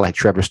bring a guy like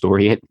Trevor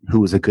Story in,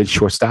 who is a good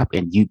shortstop,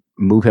 and you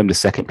move him to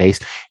second base,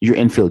 your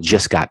infield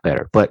just got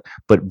better. But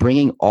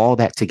bringing all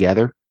that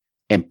together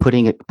and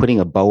putting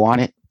a bow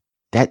on it,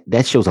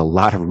 that shows a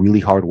lot of really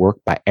hard work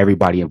by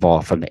everybody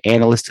involved, from the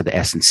analysts to the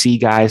S&C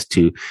guys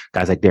to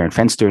guys like Darren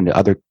Fenster and the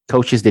other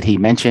coaches that he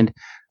mentioned.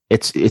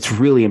 It's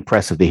really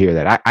impressive to hear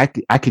that.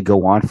 I could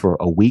go on for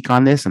a week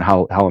on this and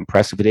how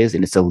impressive it is.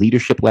 And it's a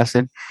leadership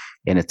lesson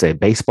and it's a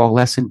baseball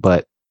lesson,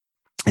 but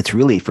it's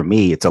really, for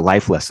me, it's a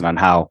life lesson on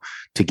how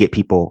to get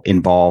people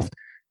involved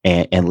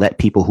and let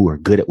people who are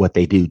good at what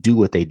they do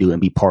what they do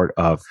and be part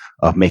of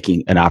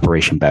making an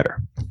operation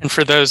better. And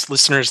for those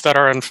listeners that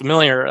are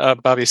unfamiliar,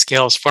 Bobby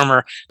Scales,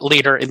 former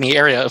leader in the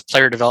area of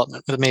player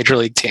development with a major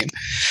league team.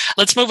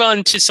 Let's move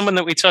on to someone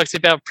that we talked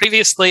about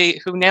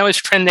previously, who now is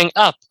trending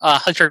up.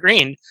 Hunter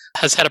Green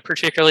has had a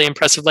particularly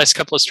impressive last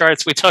couple of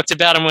starts. We talked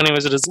about him when he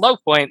was at his low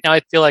point. Now I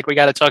feel like we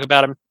got to talk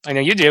about him. I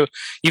know you do.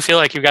 You feel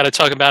like you've got to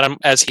talk about him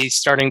as he's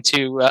starting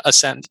to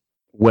ascend.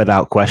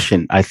 Without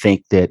question. I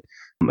think that,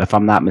 if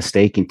I'm not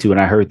mistaken, too, and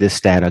I heard this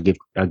stat,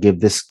 I'll give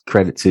this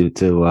credit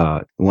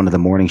to one of the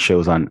morning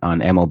shows on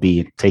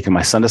MLB, taking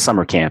my son to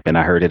summer camp, and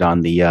I heard it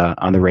on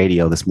the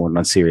radio this morning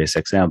on Sirius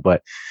XM.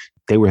 But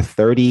they were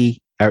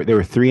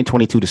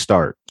 3-22 to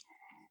start.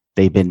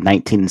 They've been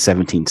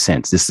 19-17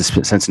 since. This is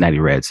the Cincinnati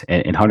Reds,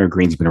 and Hunter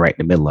Green's been right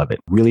in the middle of it.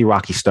 Really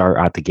rocky start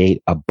out the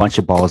gate. A bunch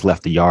of balls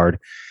left the yard.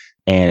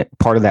 And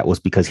part of that was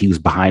because he was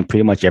behind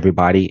pretty much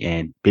everybody,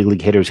 and big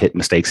league hitters hit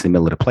mistakes in the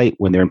middle of the plate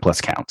when they're in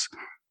plus counts.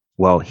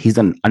 Well, he's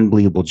done an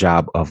unbelievable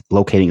job of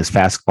locating his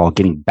fastball,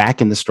 getting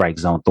back in the strike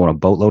zone, throwing a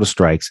boatload of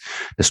strikes.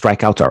 The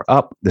strikeouts are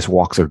up, the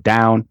walks are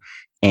down,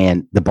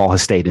 and the ball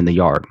has stayed in the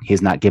yard. He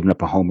has not given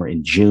up a homer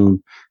in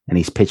June, and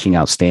he's pitching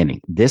outstanding.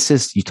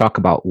 You talk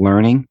about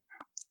learning.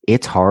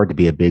 It's hard to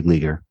be a big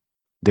leaguer.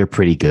 They're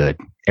pretty good.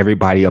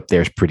 Everybody up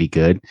there is pretty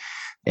good.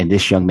 And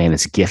this young man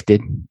is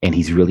gifted, and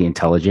he's really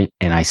intelligent.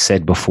 And I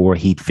said before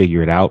he'd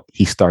figure it out.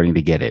 He's starting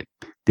to get it.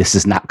 This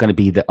is not going to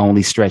be the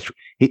only stretch.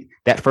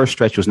 That first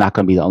stretch was not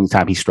going to be the only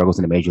time he struggles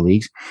in the major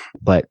leagues.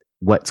 But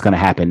what's going to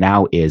happen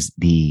now is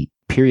the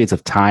periods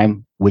of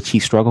time which he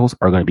struggles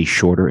are going to be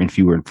shorter and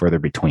fewer and further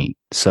between.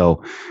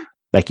 So,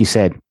 like you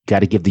said, got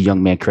to give the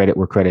young man credit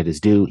where credit is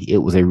due. It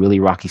was a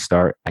really rocky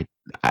start.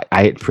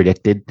 I had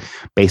predicted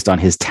based on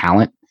his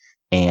talent.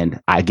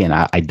 And I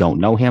don't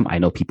know him. I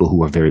know people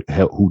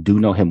who do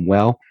know him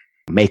well.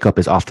 Makeup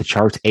is off the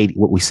charts.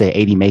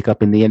 80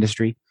 makeup in the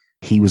industry.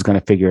 He was going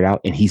to figure it out,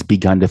 and he's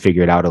begun to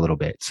figure it out a little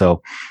bit.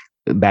 So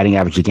batting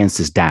average against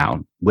is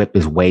down. Whip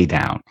is way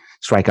down.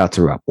 Strikeouts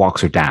are up.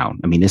 Walks are down.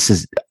 I mean, this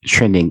is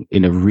trending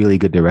in a really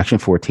good direction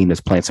for a team that's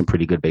playing some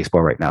pretty good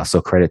baseball right now.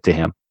 So credit to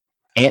him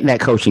and that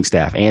coaching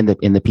staff and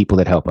the people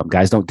that help them.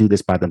 Guys don't do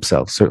this by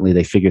themselves. Certainly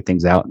they figure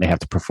things out and they have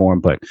to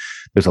perform, but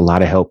there's a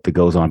lot of help that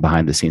goes on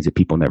behind the scenes that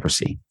people never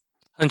see.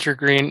 Hunter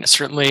Green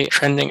certainly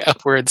trending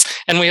upwards.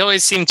 And we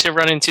always seem to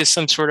run into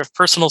some sort of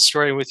personal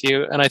story with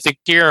you. And I think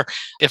here,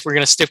 if we're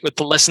going to stick with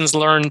the lessons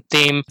learned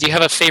theme, do you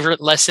have a favorite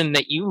lesson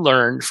that you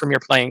learned from your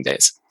playing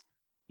days?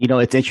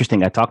 It's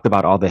interesting. I talked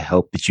about all the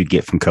help that you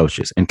get from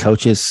coaches, and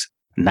coaches,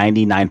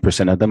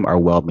 99% of them are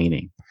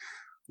well-meaning.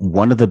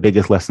 One of the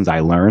biggest lessons I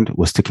learned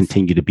was to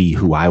continue to be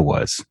who I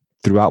was.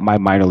 Throughout my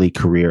minor league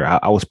career,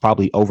 I was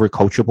probably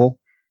over-coachable.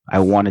 I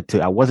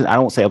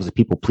don't say I was a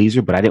people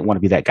pleaser, but I didn't want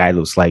to be that guy that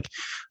was like,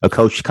 a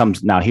coach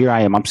comes, now here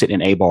I am, I'm sitting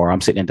in A-ball or I'm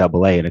sitting in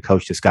AA, and a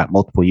coach that's got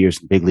multiple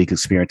years of big league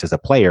experience as a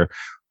player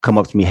come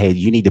up to me, hey,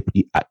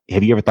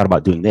 have you ever thought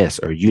about doing this?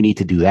 Or you need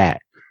to do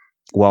that.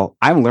 Well,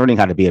 I'm learning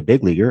how to be a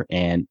big leaguer,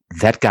 and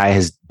that guy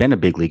has been a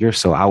big leaguer.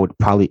 So it would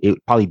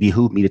probably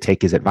behoove me to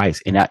take his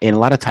advice. And a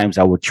lot of times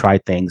I would try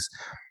things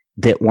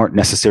that weren't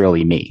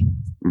necessarily me.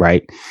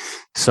 Right.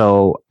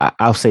 So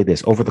I'll say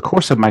this: over the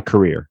course of my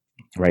career,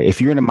 right?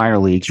 If you're in the minor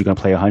leagues, you're going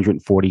to play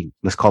 140,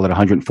 let's call it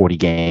 140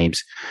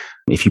 games.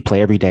 If you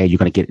play every day, you're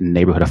going to get in the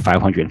neighborhood of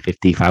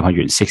 550,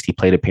 560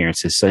 plate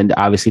appearances. So, and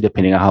obviously,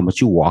 depending on how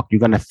much you walk, you're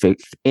going to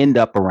end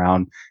up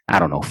around,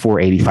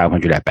 480,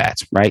 500 at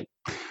bats, right?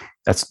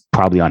 That's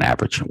probably on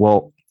average.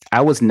 Well,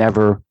 I was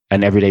never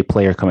an everyday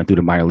player coming through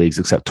the minor leagues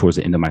except towards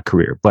the end of my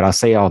career. But I'll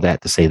say all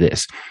that to say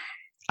this.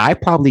 I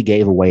probably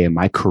gave away in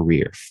my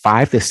career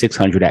 500 to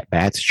 600 at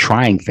bats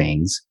trying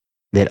things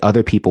that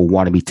other people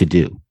wanted me to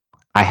do.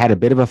 I had a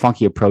bit of a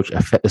funky approach,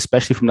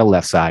 especially from the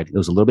left side. It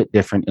was a little bit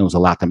different. It was a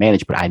lot to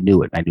manage, but I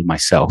knew it. I knew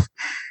myself.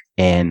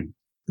 And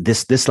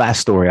this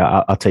last story,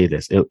 I'll tell you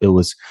this. It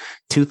was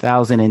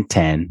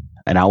 2010,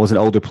 and I was an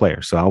older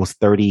player. So I was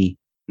 30.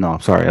 No,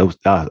 I'm sorry.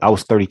 I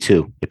was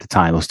 32 at the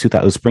time. It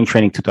was spring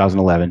training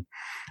 2011.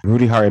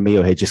 Rudy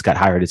Jaramillo had just got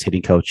hired as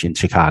hitting coach in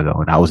Chicago,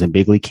 and I was in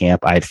big league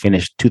camp. I had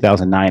finished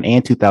 2009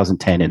 and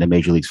 2010 in the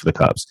major leagues for the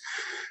Cubs.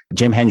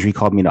 Jim Hendry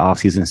called me in the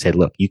offseason and said,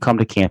 look, you come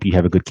to camp, you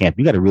have a good camp,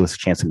 you got a realistic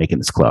chance of making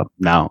this club.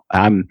 Now,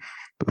 I'm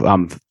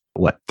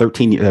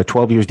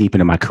 12 years deep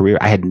into my career.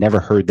 I had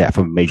never heard that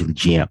from a major league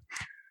GM.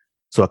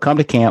 So I come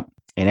to camp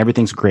and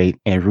everything's great.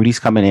 And Rudy's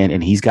coming in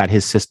and he's got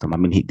his system. I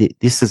mean,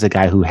 this is a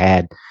guy who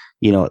had,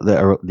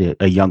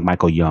 a young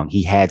Michael Young.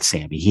 He had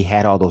Sammy. He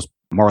had all those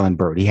Marlon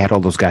Byrd. He had all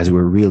those guys who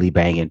were really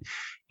banging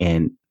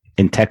in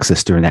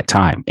Texas during that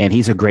time. And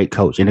he's a great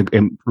coach.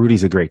 And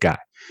Rudy's a great guy.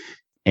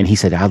 And he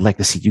said, I'd like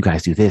to see you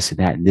guys do this and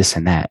that and this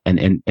and that.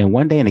 And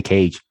one day in the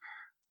cage,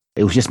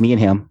 it was just me and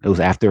him. It was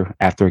after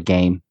a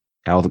game.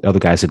 All the other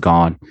guys had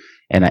gone.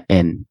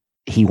 And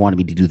he wanted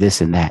me to do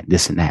this and that,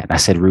 this and that. And I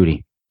said,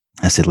 Rudy,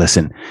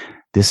 listen,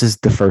 this is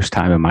the first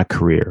time in my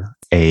career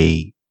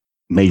a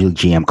major league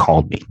GM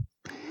called me.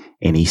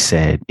 And he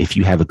said, if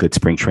you have a good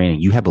spring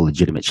training, you have a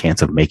legitimate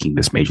chance of making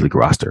this major league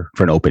roster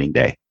for an opening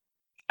day.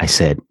 I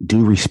said,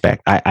 due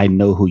respect. I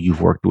know who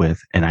you've worked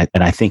with, and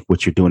I think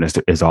what you're doing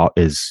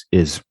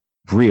is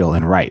real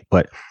and right.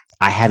 But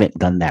I haven't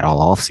done that all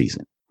off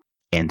season,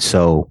 and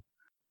so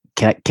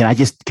can I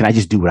just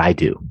do what I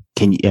do?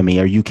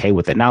 Are you okay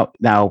with it?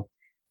 Now,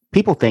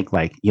 people think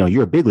like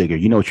you're a big leaguer,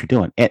 you know what you're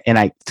doing, and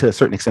I to a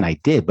certain extent I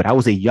did, but I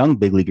was a young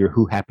big leaguer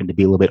who happened to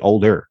be a little bit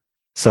older,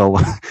 so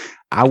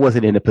I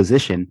wasn't in a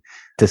position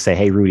to say,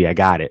 hey, Rudy, I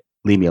got it,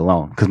 leave me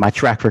alone, because my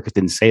track record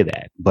didn't say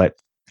that, but.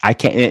 I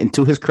can't, and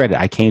to his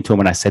credit, I came to him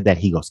and I said that.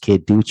 He goes,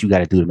 kid, do what you got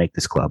to do to make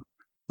this club.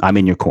 I'm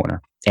in your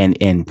corner. And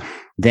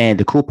then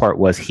the cool part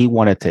was he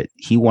wanted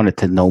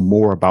to know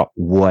more about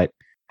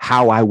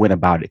how I went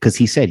about it. Cause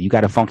he said, you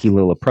got a funky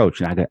little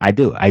approach. And I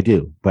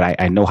do, but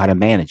I know how to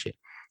manage it.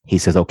 He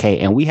says, okay.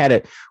 And we had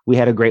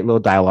a great little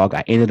dialogue.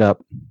 I ended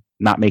up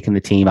not making the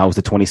team. I was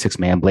the 26th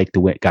man. Blake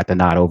DeWitt got the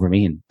nod over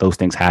me, and those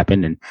things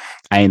happened. And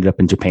I ended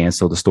up in Japan.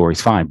 So the story's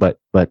fine. But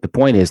the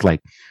point is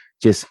like,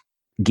 just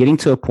getting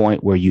to a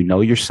point where you know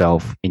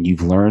yourself and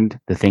you've learned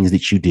the things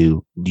that you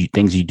do,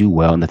 things you do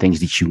well and the things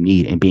that you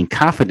need, and being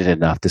confident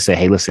enough to say,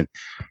 hey, listen,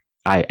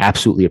 I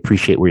absolutely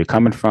appreciate where you're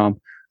coming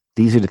from.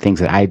 These are the things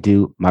that I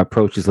do. My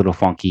approach is a little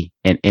funky,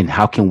 and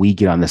how can we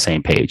get on the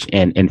same page?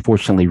 And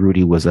fortunately,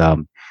 Rudy was,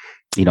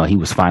 he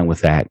was fine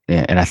with that.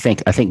 And I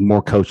think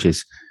more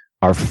coaches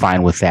are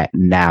fine with that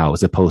now,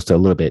 as opposed to a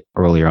little bit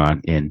earlier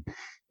on in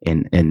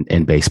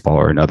baseball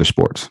or in other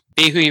sports.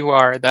 Be who you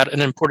are. That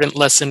an important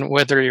lesson,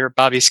 whether you're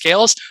Bobby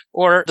Scales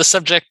or the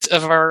subject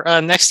of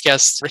our next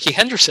guest, Rickey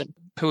Henderson,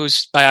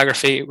 whose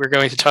biography we're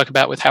going to talk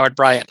about with Howard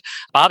Bryant.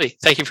 Bobby,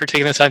 thank you for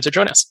taking the time to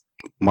join us.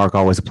 Mark,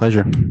 always a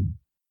pleasure.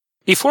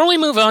 Before we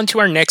move on to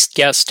our next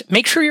guest,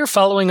 make sure you're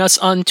following us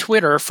on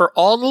Twitter for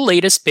all the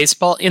latest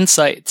baseball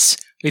insights.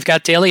 We've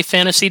got daily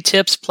fantasy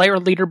tips, player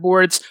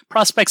leaderboards,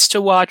 prospects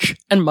to watch,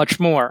 and much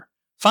more.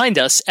 Find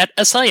us at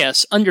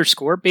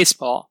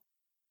SIS_baseball.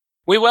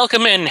 We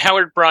welcome in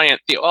Howard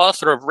Bryant, the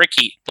author of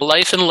Rickey, The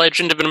Life and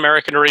Legend of an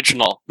American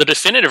Original, the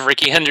definitive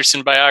Rickey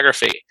Henderson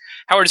biography.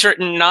 Howard's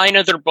written 9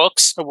 other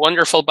books, a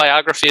wonderful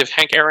biography of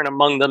Hank Aaron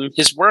among them.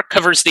 His work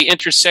covers the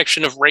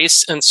intersection of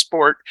race and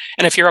sport,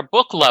 and if you're a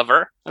book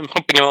lover, I'm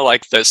hoping you'll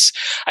like this.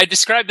 I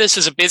describe this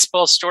as a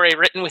baseball story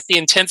written with the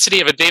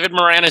intensity of a David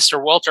Moranis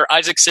or Walter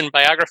Isaacson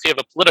biography of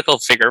a political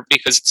figure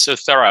because it's so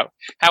thorough.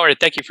 Howard,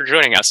 thank you for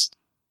joining us.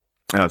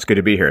 Oh, it's good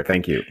to be here.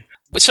 Thank you.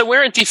 So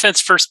we're a Defense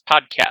First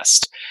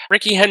podcast.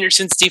 Rickey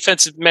Henderson's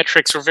defensive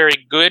metrics were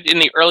very good in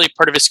the early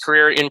part of his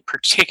career, in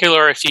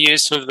particular if you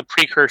use some of the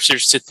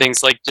precursors to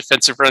things like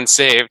defensive runs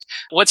saved.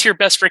 What's your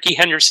best Rickey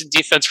Henderson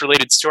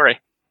defense-related story?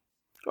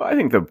 Well, I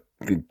think the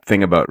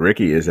thing about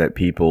Rickey is that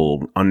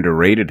people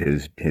underrated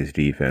his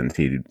defense.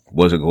 He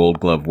was a Gold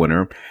Glove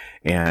winner,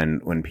 and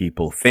when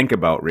people think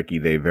about Rickey,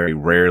 they very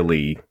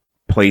rarely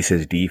place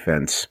his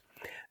defense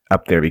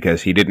up there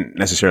because he didn't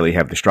necessarily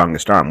have the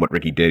strongest arm. What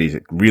Rickey did, he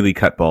really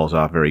cut balls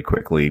off very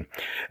quickly.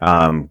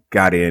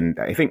 Got in.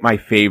 I think my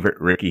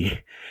favorite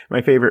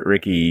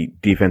Rickey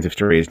defensive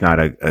story is not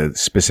a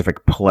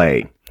specific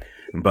play,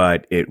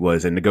 but it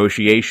was a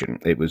negotiation.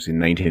 It was in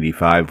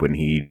 1985 when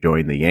he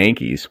joined the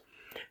Yankees.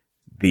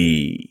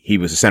 He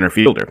was a center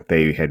fielder.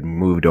 They had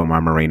moved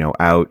Omar Moreno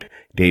out.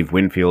 Dave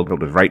Winfield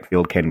was right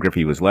field. Ken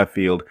Griffey was left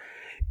field.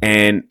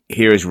 And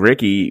here's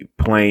Ricky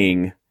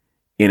playing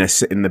in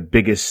the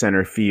biggest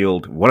center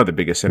field, one of the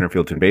biggest center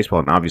fields in baseball,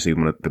 and obviously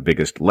one of the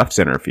biggest left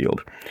center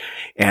field.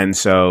 And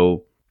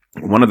so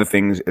one of the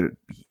things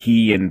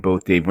he and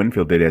both Dave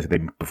Winfield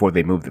did before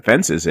they moved the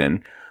fences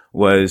in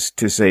was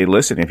to say,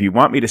 listen, if you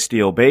want me to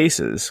steal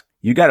bases,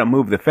 you got to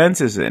move the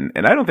fences in.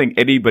 And I don't think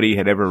anybody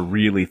had ever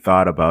really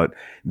thought about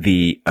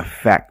the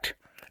effect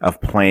of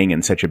playing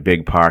in such a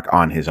big park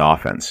on his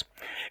offense.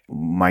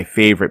 My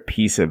favorite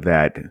piece of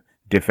that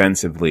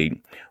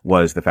defensively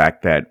was the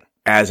fact that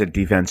as a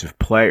defensive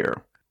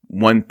player,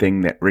 one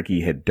thing that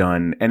Ricky had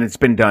done, and it's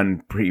been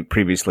done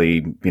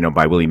previously,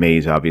 by Willie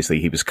Mays, obviously,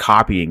 he was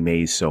copying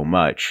Mays so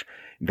much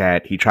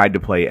that he tried to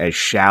play as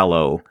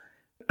shallow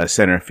a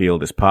center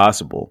field as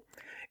possible.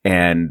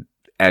 And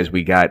as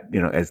we got,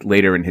 as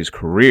later in his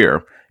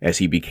career, as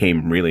he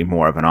became really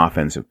more of an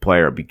offensive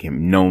player,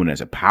 became known as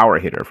a power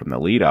hitter from the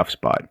leadoff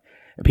spot,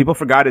 and people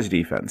forgot his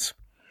defense.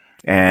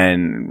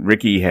 And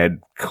Ricky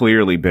had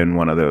clearly been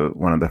one of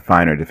the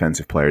finer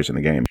defensive players in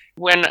the game.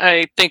 When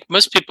I think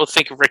most people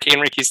think of Ricky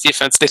and Ricky's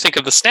defense, they think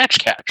of the snatch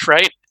catch,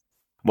 right?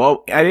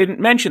 Well, I didn't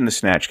mention the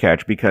snatch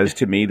catch because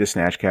to me the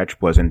snatch catch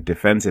wasn't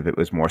defensive; it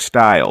was more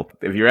style.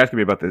 If you're asking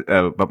me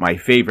about my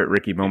favorite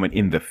Ricky moment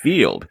in the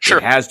field, sure.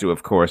 It has to,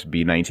 of course,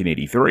 be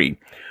 1983,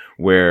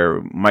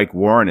 where Mike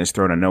Warren has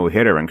thrown a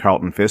no-hitter and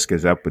Carlton Fisk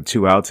is up with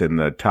 2 outs in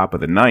the top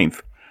of the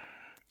 9th,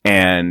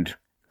 and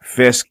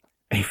Fisk,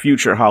 a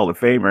future Hall of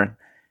Famer,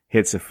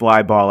 hits a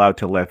fly ball out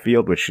to left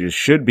field, which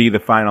should be the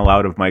final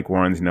out of Mike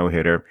Warren's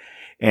no-hitter.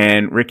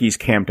 And Ricky's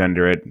camped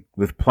under it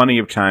with plenty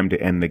of time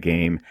to end the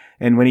game.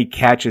 And when he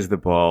catches the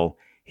ball,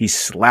 he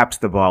slaps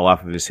the ball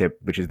off of his hip,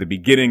 which is the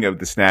beginning of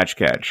the snatch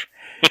catch.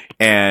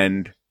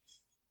 And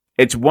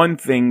it's one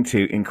thing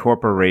to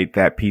incorporate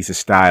that piece of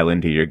style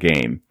into your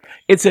game.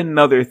 It's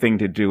another thing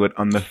to do it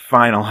on the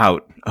final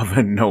out of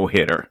a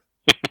no-hitter.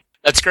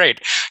 That's great.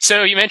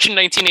 So you mentioned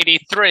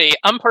 1983.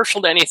 I'm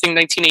partial to anything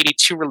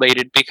 1982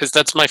 related because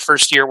that's my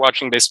first year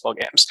watching baseball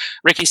games.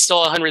 Ricky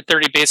stole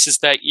 130 bases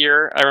that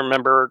year. I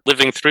remember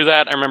living through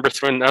that. I remember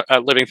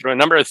living through a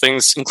number of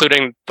things,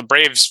 including the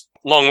Braves'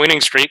 long winning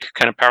streak,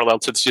 kind of parallel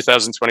to the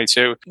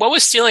 2022. What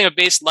was stealing a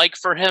base like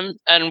for him,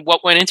 and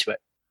what went into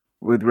it?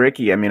 With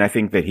Ricky, I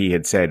think that he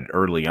had said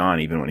early on,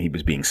 even when he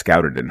was being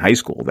scouted in high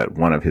school, that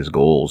one of his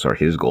goals, or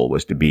his goal,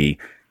 was to be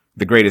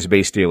the greatest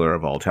base stealer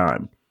of all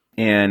time.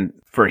 And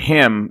for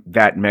him,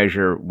 that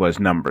measure was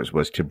numbers,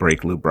 was to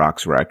break Lou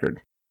Brock's record.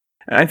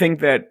 And I think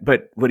that,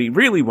 but what he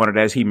really wanted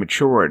as he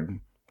matured,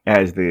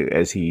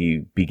 as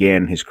he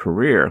began his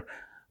career,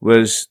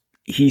 was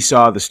he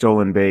saw the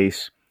stolen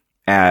base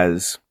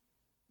as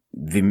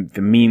the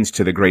means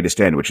to the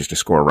greatest end, which is to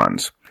score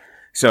runs.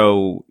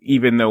 So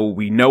even though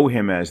we know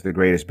him as the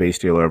greatest base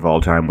stealer of all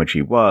time, which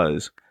he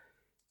was,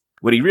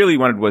 what he really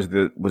wanted was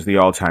the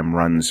all-time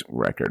runs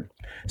record.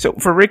 So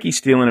for Ricky,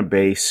 stealing a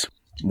base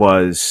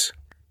was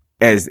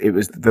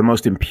the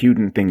most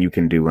impudent thing you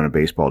can do on a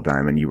baseball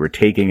diamond. You were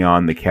taking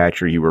on the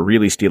catcher. You were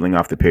really stealing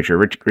off the pitcher.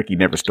 Ricky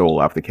never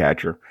stole off the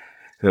catcher.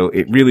 So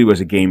it really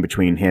was a game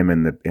between him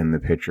and the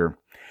pitcher.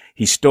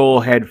 He stole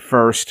head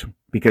first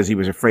because he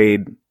was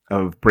afraid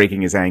of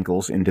breaking his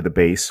ankles into the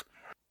base.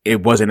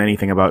 It wasn't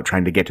anything about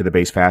trying to get to the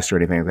base faster or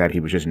anything like that. He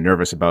was just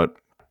nervous about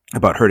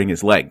hurting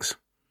his legs.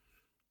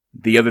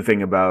 The other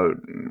thing about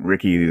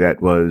Ricky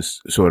that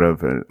was sort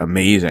of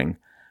amazing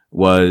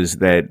was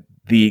that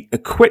the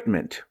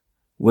equipment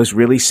was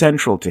really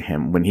central to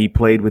him. When he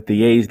played with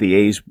the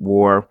A's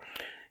wore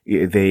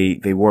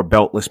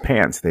beltless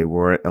pants. They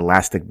wore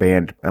elastic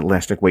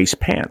waist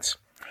pants.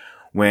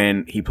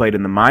 When he played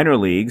in the minor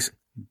leagues,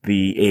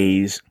 the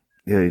A's,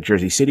 the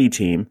Jersey City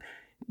team,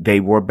 they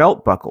wore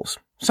belt buckles,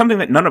 something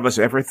that none of us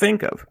ever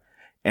think of.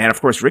 And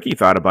of course, Ricky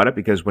thought about it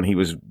because when he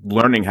was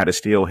learning how to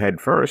steal head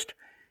first,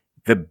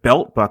 the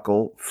belt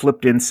buckle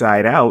flipped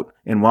inside out,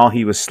 and while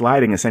he was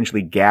sliding,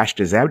 essentially gashed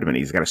his abdomen.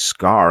 He's got a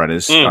scar on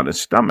his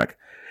stomach.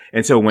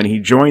 And so when he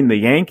joined the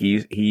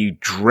Yankees, he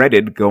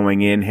dreaded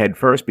going in head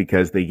first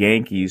because the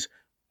Yankees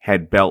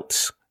had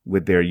belts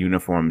with their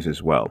uniforms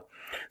as well.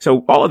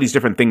 So all of these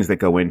different things that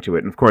go into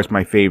it. And of course,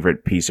 my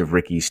favorite piece of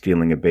Ricky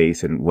stealing a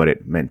base and what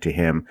it meant to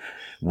him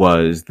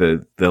was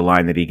the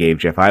line that he gave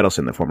Jeff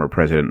Idelson, the former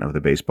president of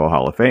the Baseball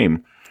Hall of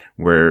Fame,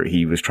 where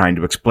he was trying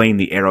to explain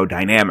the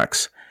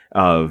aerodynamics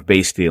of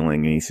base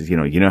stealing. And he says, you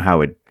know how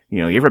it,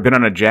 you ever been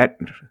on a jet,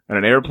 on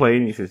an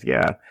airplane? He says,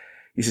 yeah.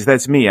 He says,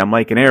 that's me. I'm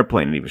like an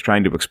airplane. And he was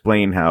trying to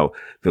explain how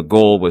the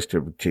goal was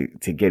to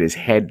get his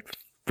head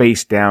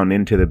face down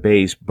into the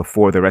base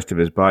before the rest of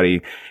his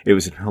body. It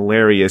was a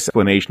hilarious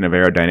explanation of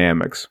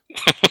aerodynamics.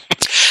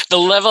 The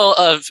level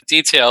of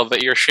detail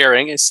that you're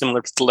sharing is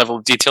similar to the level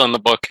of detail in the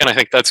book, and I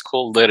think that's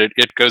cool that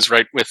it goes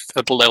right with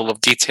the level of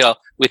detail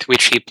with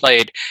which he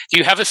played. Do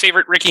you have a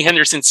favorite Ricky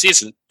Henderson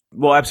season?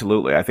 Well,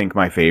 absolutely. I think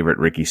my favorite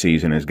Ricky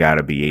season has got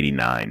to be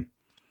 89.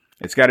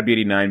 It's got to be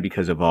 89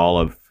 because of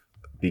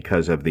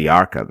the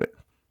arc of it.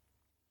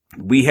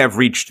 We have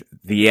reached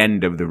the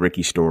end of the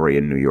Ricky story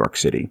in New York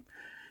City,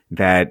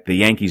 that the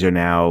Yankees are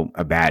now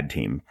a bad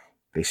team.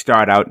 They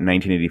start out in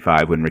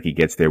 1985 when Ricky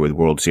gets there with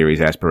World Series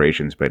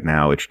aspirations, but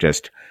now it's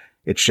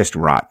just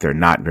rot. They're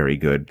not very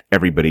good.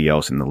 Everybody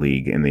else in the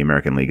league, in the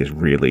American League, has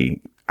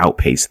really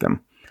outpaced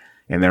them,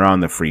 and they're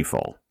on the free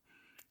fall.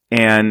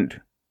 And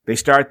they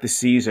start the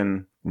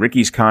season.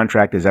 Ricky's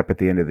contract is up at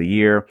the end of the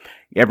year.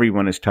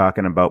 Everyone is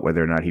talking about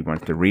whether or not he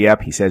wants to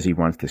re-up. He says he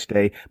wants to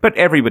stay, but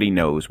everybody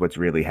knows what's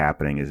really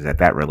happening is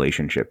that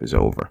relationship is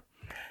over,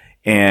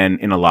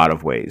 and in a lot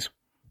of ways.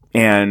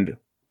 And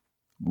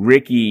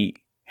Ricky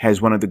has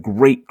one of the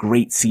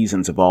great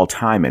seasons of all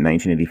time in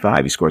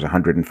 1985. He scores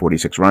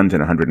 146 runs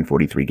in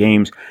 143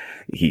 games.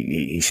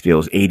 He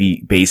steals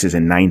 80 bases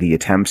in 90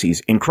 attempts. He's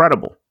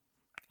incredible.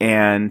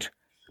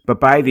 But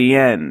by the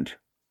end,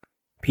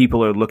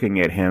 people are looking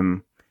at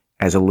him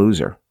as a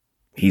loser.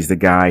 He's the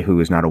guy who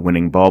is not a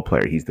winning ball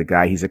player.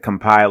 He's a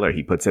compiler.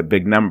 He puts up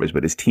big numbers,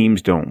 but his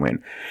teams don't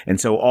win. And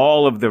so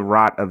all of the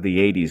rot of the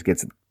 80s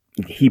gets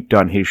heaped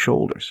on his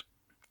shoulders.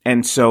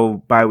 And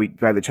so by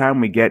the time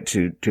we get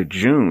to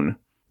June,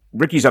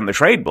 Ricky's on the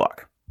trade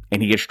block,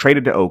 and he gets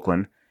traded to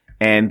Oakland,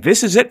 and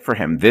this is it for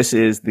him. This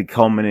is the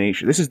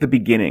culmination. This is the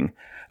beginning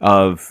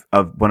of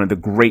one of the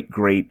great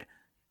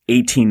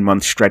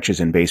 18-month stretches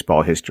in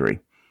baseball history,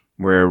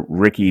 where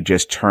Ricky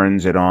just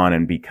turns it on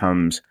and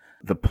becomes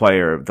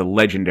the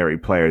legendary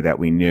player that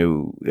we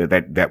knew,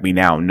 that we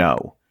now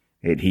know.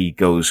 He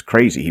goes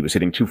crazy. He was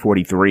hitting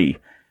 243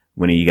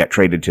 when he got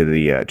traded to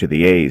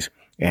the A's,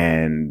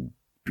 and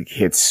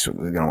hits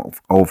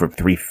over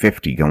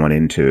 350 going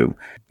into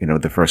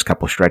the first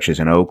couple stretches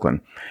in Oakland,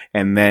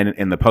 and then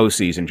in the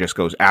postseason just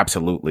goes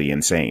absolutely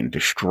insane,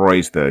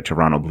 destroys the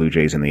Toronto Blue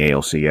Jays in the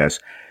ALCS,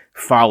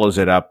 follows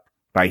it up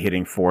by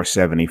hitting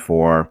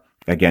 474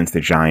 against the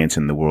Giants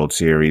in the World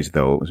Series,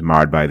 though it was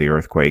marred by the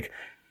earthquake.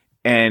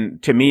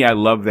 And to me, I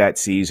love that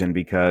season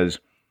because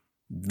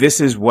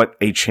this is what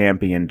a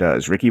champion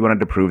does. Ricky wanted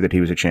to prove that he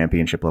was a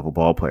championship level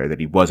ball player, that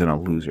he wasn't a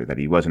loser, that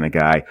he wasn't a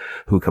guy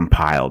who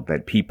compiled,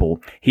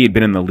 he had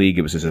been in the league.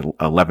 It was his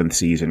 11th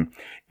season,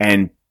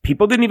 and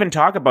people didn't even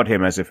talk about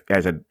him as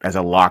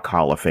a lock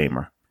Hall of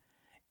Famer.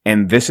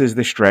 And this is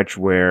the stretch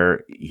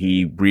where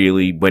he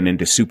really went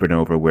into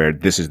supernova, where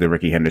this is the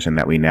Ricky Henderson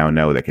that we now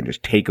know, that can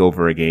just take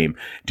over a game,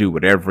 do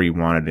whatever he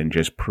wanted, and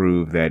just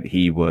prove that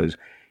he was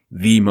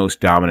the most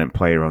dominant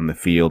player on the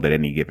field at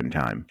any given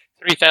time.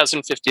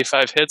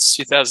 3,055 hits,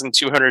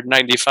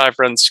 2,295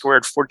 runs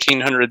scored,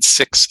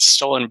 1,406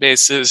 stolen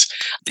bases.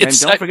 And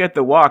don't forget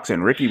the walks,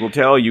 and Ricky will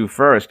tell you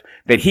first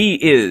that he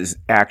is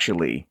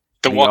actually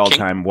the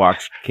all-time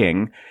walk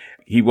king.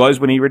 He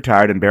was when he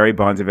retired, and Barry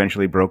Bonds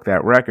eventually broke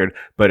that record.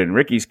 But in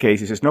Ricky's case,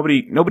 he says,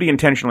 nobody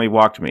intentionally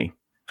walked me.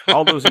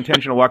 All those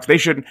intentional walks, they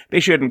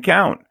shouldn't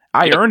count.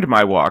 I earned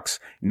my walks.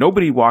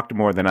 Nobody walked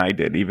more than I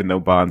did, even though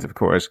Bonds, of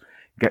course,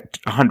 got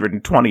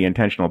 120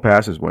 intentional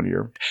passes one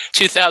year.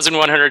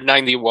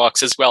 2,190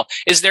 walks as well.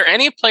 Is there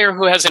any player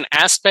who has an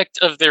aspect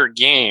of their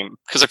game,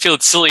 because I feel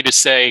it's silly to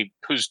say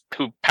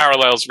who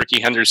parallels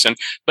Ricky Henderson,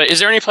 but is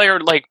there any player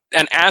like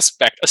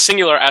a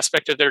singular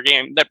aspect of their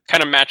game that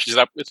kind of matches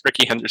up with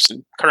Ricky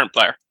Henderson, current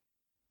player?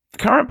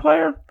 Current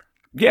player?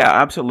 Yeah,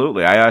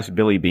 absolutely. I asked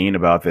Billy Beane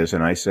about this,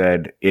 and I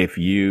said, if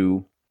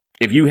you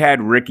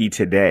had Ricky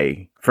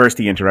today, first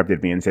he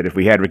interrupted me and said, if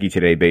we had Ricky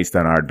today based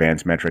on our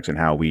advanced metrics and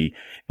how we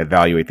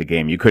evaluate the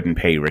game, you couldn't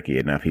pay Ricky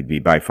enough. He'd be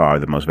by far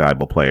the most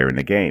valuable player in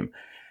the game.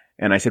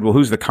 And I said, well,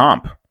 who's the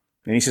comp?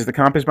 And he says, the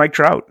comp is Mike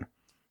Trout.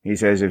 He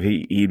says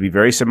he'd be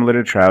very similar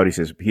to Trout. He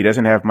says he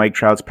doesn't have Mike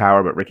Trout's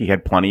power, but Ricky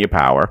had plenty of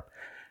power.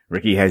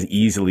 Ricky has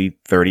easily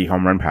 30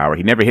 home run power.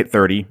 He never hit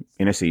 30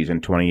 in a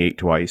season, 28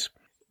 twice.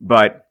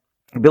 But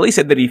Billy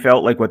said that he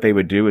felt like what they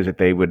would do is that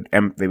they would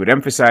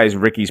emphasize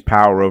Ricky's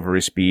power over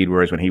his speed,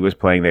 whereas when he was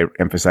playing, they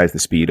emphasized the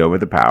speed over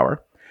the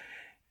power.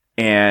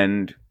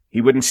 And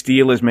he wouldn't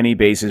steal as many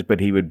bases, but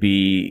he would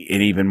be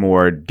an even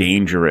more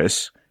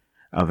dangerous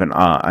of an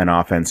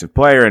offensive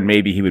player, and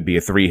maybe he would be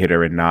a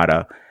 3-hitter and not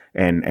a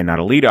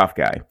leadoff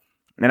guy.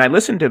 And I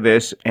listened to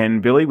this,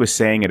 and Billy was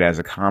saying it as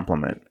a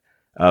compliment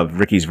of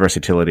Ricky's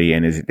versatility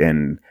and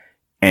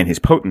his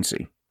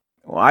potency.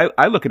 Well,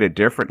 I look at it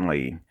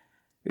differently.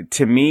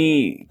 To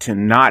me, to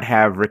not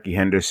have Ricky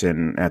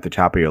Henderson at the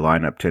top of your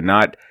lineup, to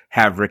not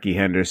have Ricky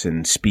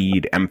Henderson's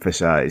speed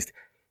emphasized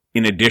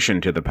in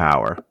addition to the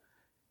power,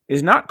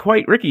 is not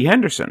quite Ricky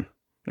Henderson.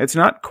 It's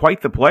not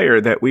quite the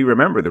player that we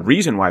remember. The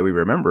reason why we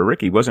remember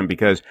Ricky wasn't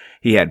because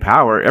he had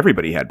power.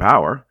 Everybody had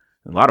power.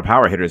 A lot of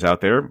power hitters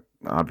out there,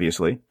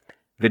 obviously.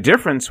 The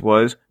difference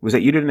was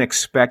that you didn't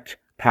expect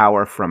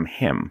power from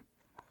him,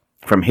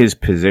 from his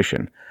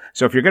position.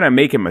 So if you're going to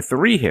make him a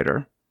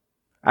 3-hitter,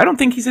 I don't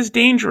think he's as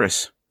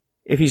dangerous.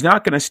 If he's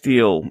not going to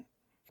steal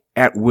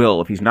at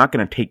will, if he's not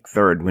going to take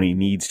third when he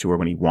needs to or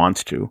when he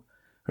wants to,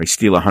 or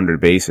steal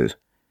 100 bases,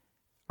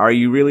 are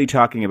you really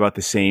talking about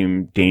the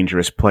same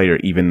dangerous player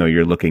even though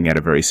you're looking at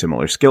a very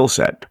similar skill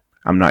set?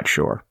 I'm not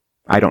sure.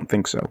 I don't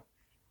think so.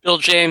 Bill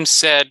James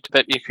said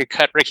that you could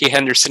cut Rickey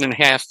Henderson in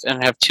half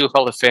and have 2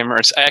 Hall of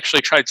Famers. I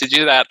actually tried to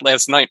do that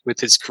last night with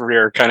his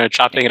career, kind of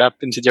chopping it up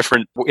in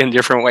different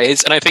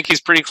ways, and I think he's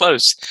pretty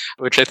close,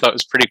 which I thought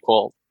was pretty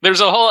cool.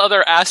 There's a whole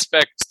other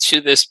aspect to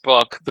this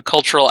book, the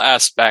cultural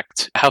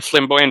aspect, how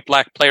flamboyant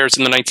black players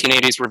in the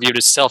 1980s were viewed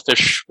as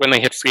selfish when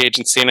they hit free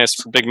agency and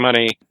asked for big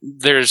money.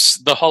 There's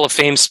the Hall of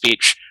Fame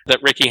speech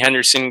that Rickey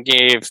Henderson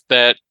gave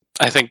that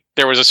I think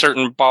there was a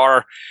certain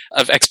bar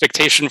of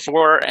expectation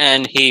for,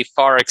 and he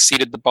far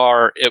exceeded the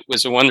bar. It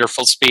was a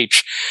wonderful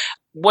speech.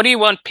 What do you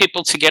want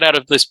people to get out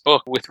of this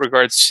book with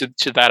regards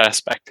to that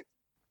aspect?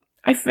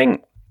 I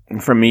think,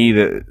 for me,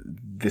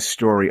 the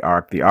story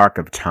arc, the arc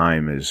of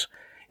time is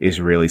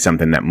really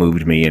something that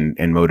moved me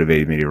and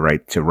motivated me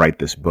to write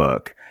this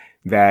book.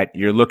 That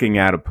you're looking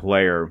at a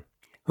player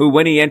who,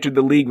 when he entered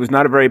the league, was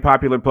not a very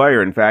popular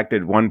player. In fact,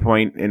 at one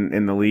point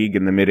in the league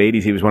in the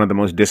mid-'80s, he was one of the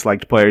most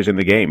disliked players in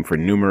the game for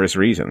numerous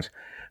reasons.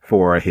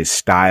 For his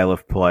style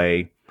of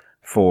play,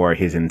 for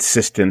his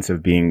insistence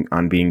of being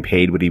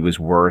paid what he was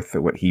worth,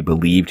 or what he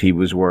believed he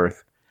was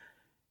worth,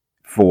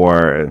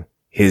 for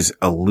his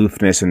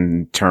aloofness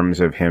in terms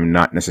of him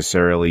not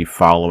necessarily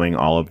following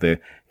all of the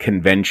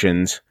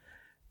conventions,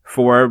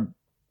 for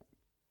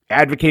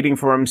advocating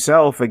for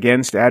himself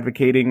against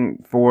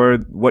advocating for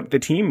what the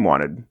team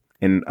wanted.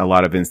 In a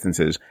lot of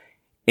instances.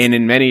 And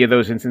in many of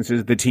those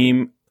instances,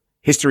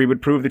 history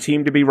would prove the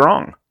team to be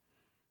wrong.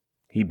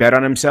 He bet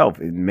on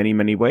himself in many,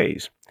 many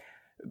ways.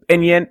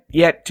 And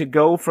yet to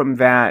go from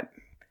that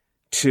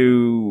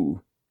to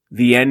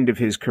the end of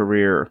his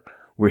career,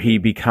 where he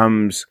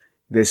becomes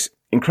this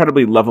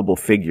incredibly lovable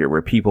figure,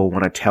 where people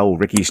want to tell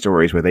Rickey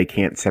stories where they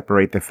can't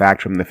separate the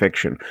fact from the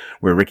fiction,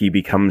 where Rickey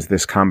becomes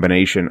this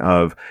combination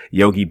of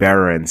Yogi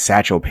Berra and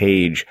Satchel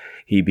Paige.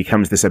 He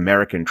becomes this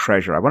American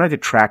treasure. I wanted to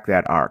track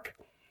that arc.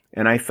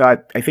 And I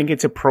think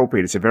it's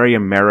appropriate. It's a very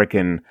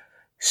American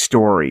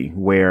story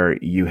where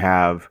you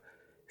have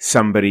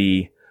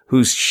somebody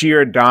whose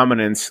sheer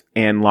dominance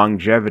and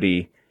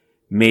longevity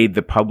made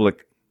the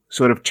public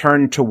sort of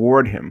turn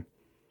toward him.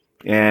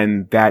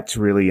 And that's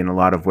really, in a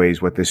lot of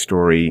ways, what this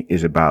story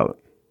is about.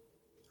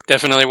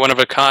 Definitely one of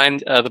a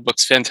kind. The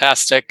book's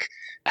fantastic.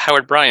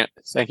 Howard Bryant,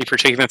 thank you for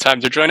taking the time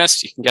to join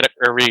us. You can get it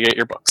wherever you get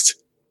your books.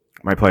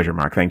 My pleasure,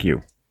 Mark. Thank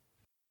you.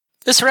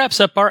 This wraps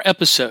up our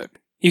episode.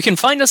 You can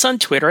find us on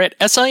Twitter at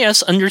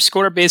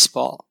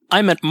SIS_baseball.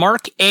 I'm at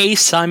Mark A.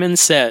 Simon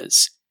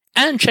Says.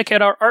 And check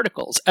out our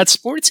articles at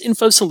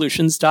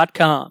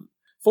sportsinfosolutions.com.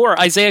 For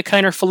Isiah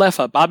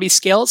Kiner-Falefa, Bobby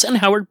Scales, and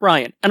Howard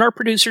Bryant, and our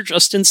producer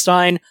Justin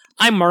Stein,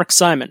 I'm Mark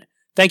Simon.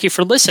 Thank you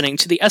for listening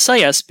to the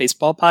SIS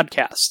Baseball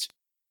Podcast.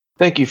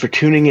 Thank you for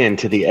tuning in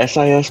to the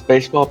SIS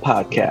Baseball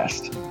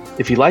Podcast.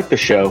 If you like the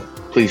show,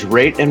 please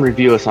rate and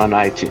review us on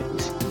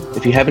iTunes.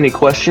 If you have any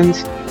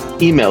questions,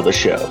 email the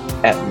show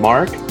at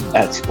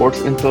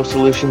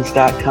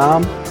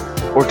mark@sportsinfosolutions.com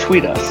or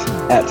tweet us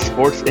at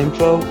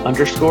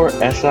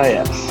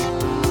sportsinfo_SIS.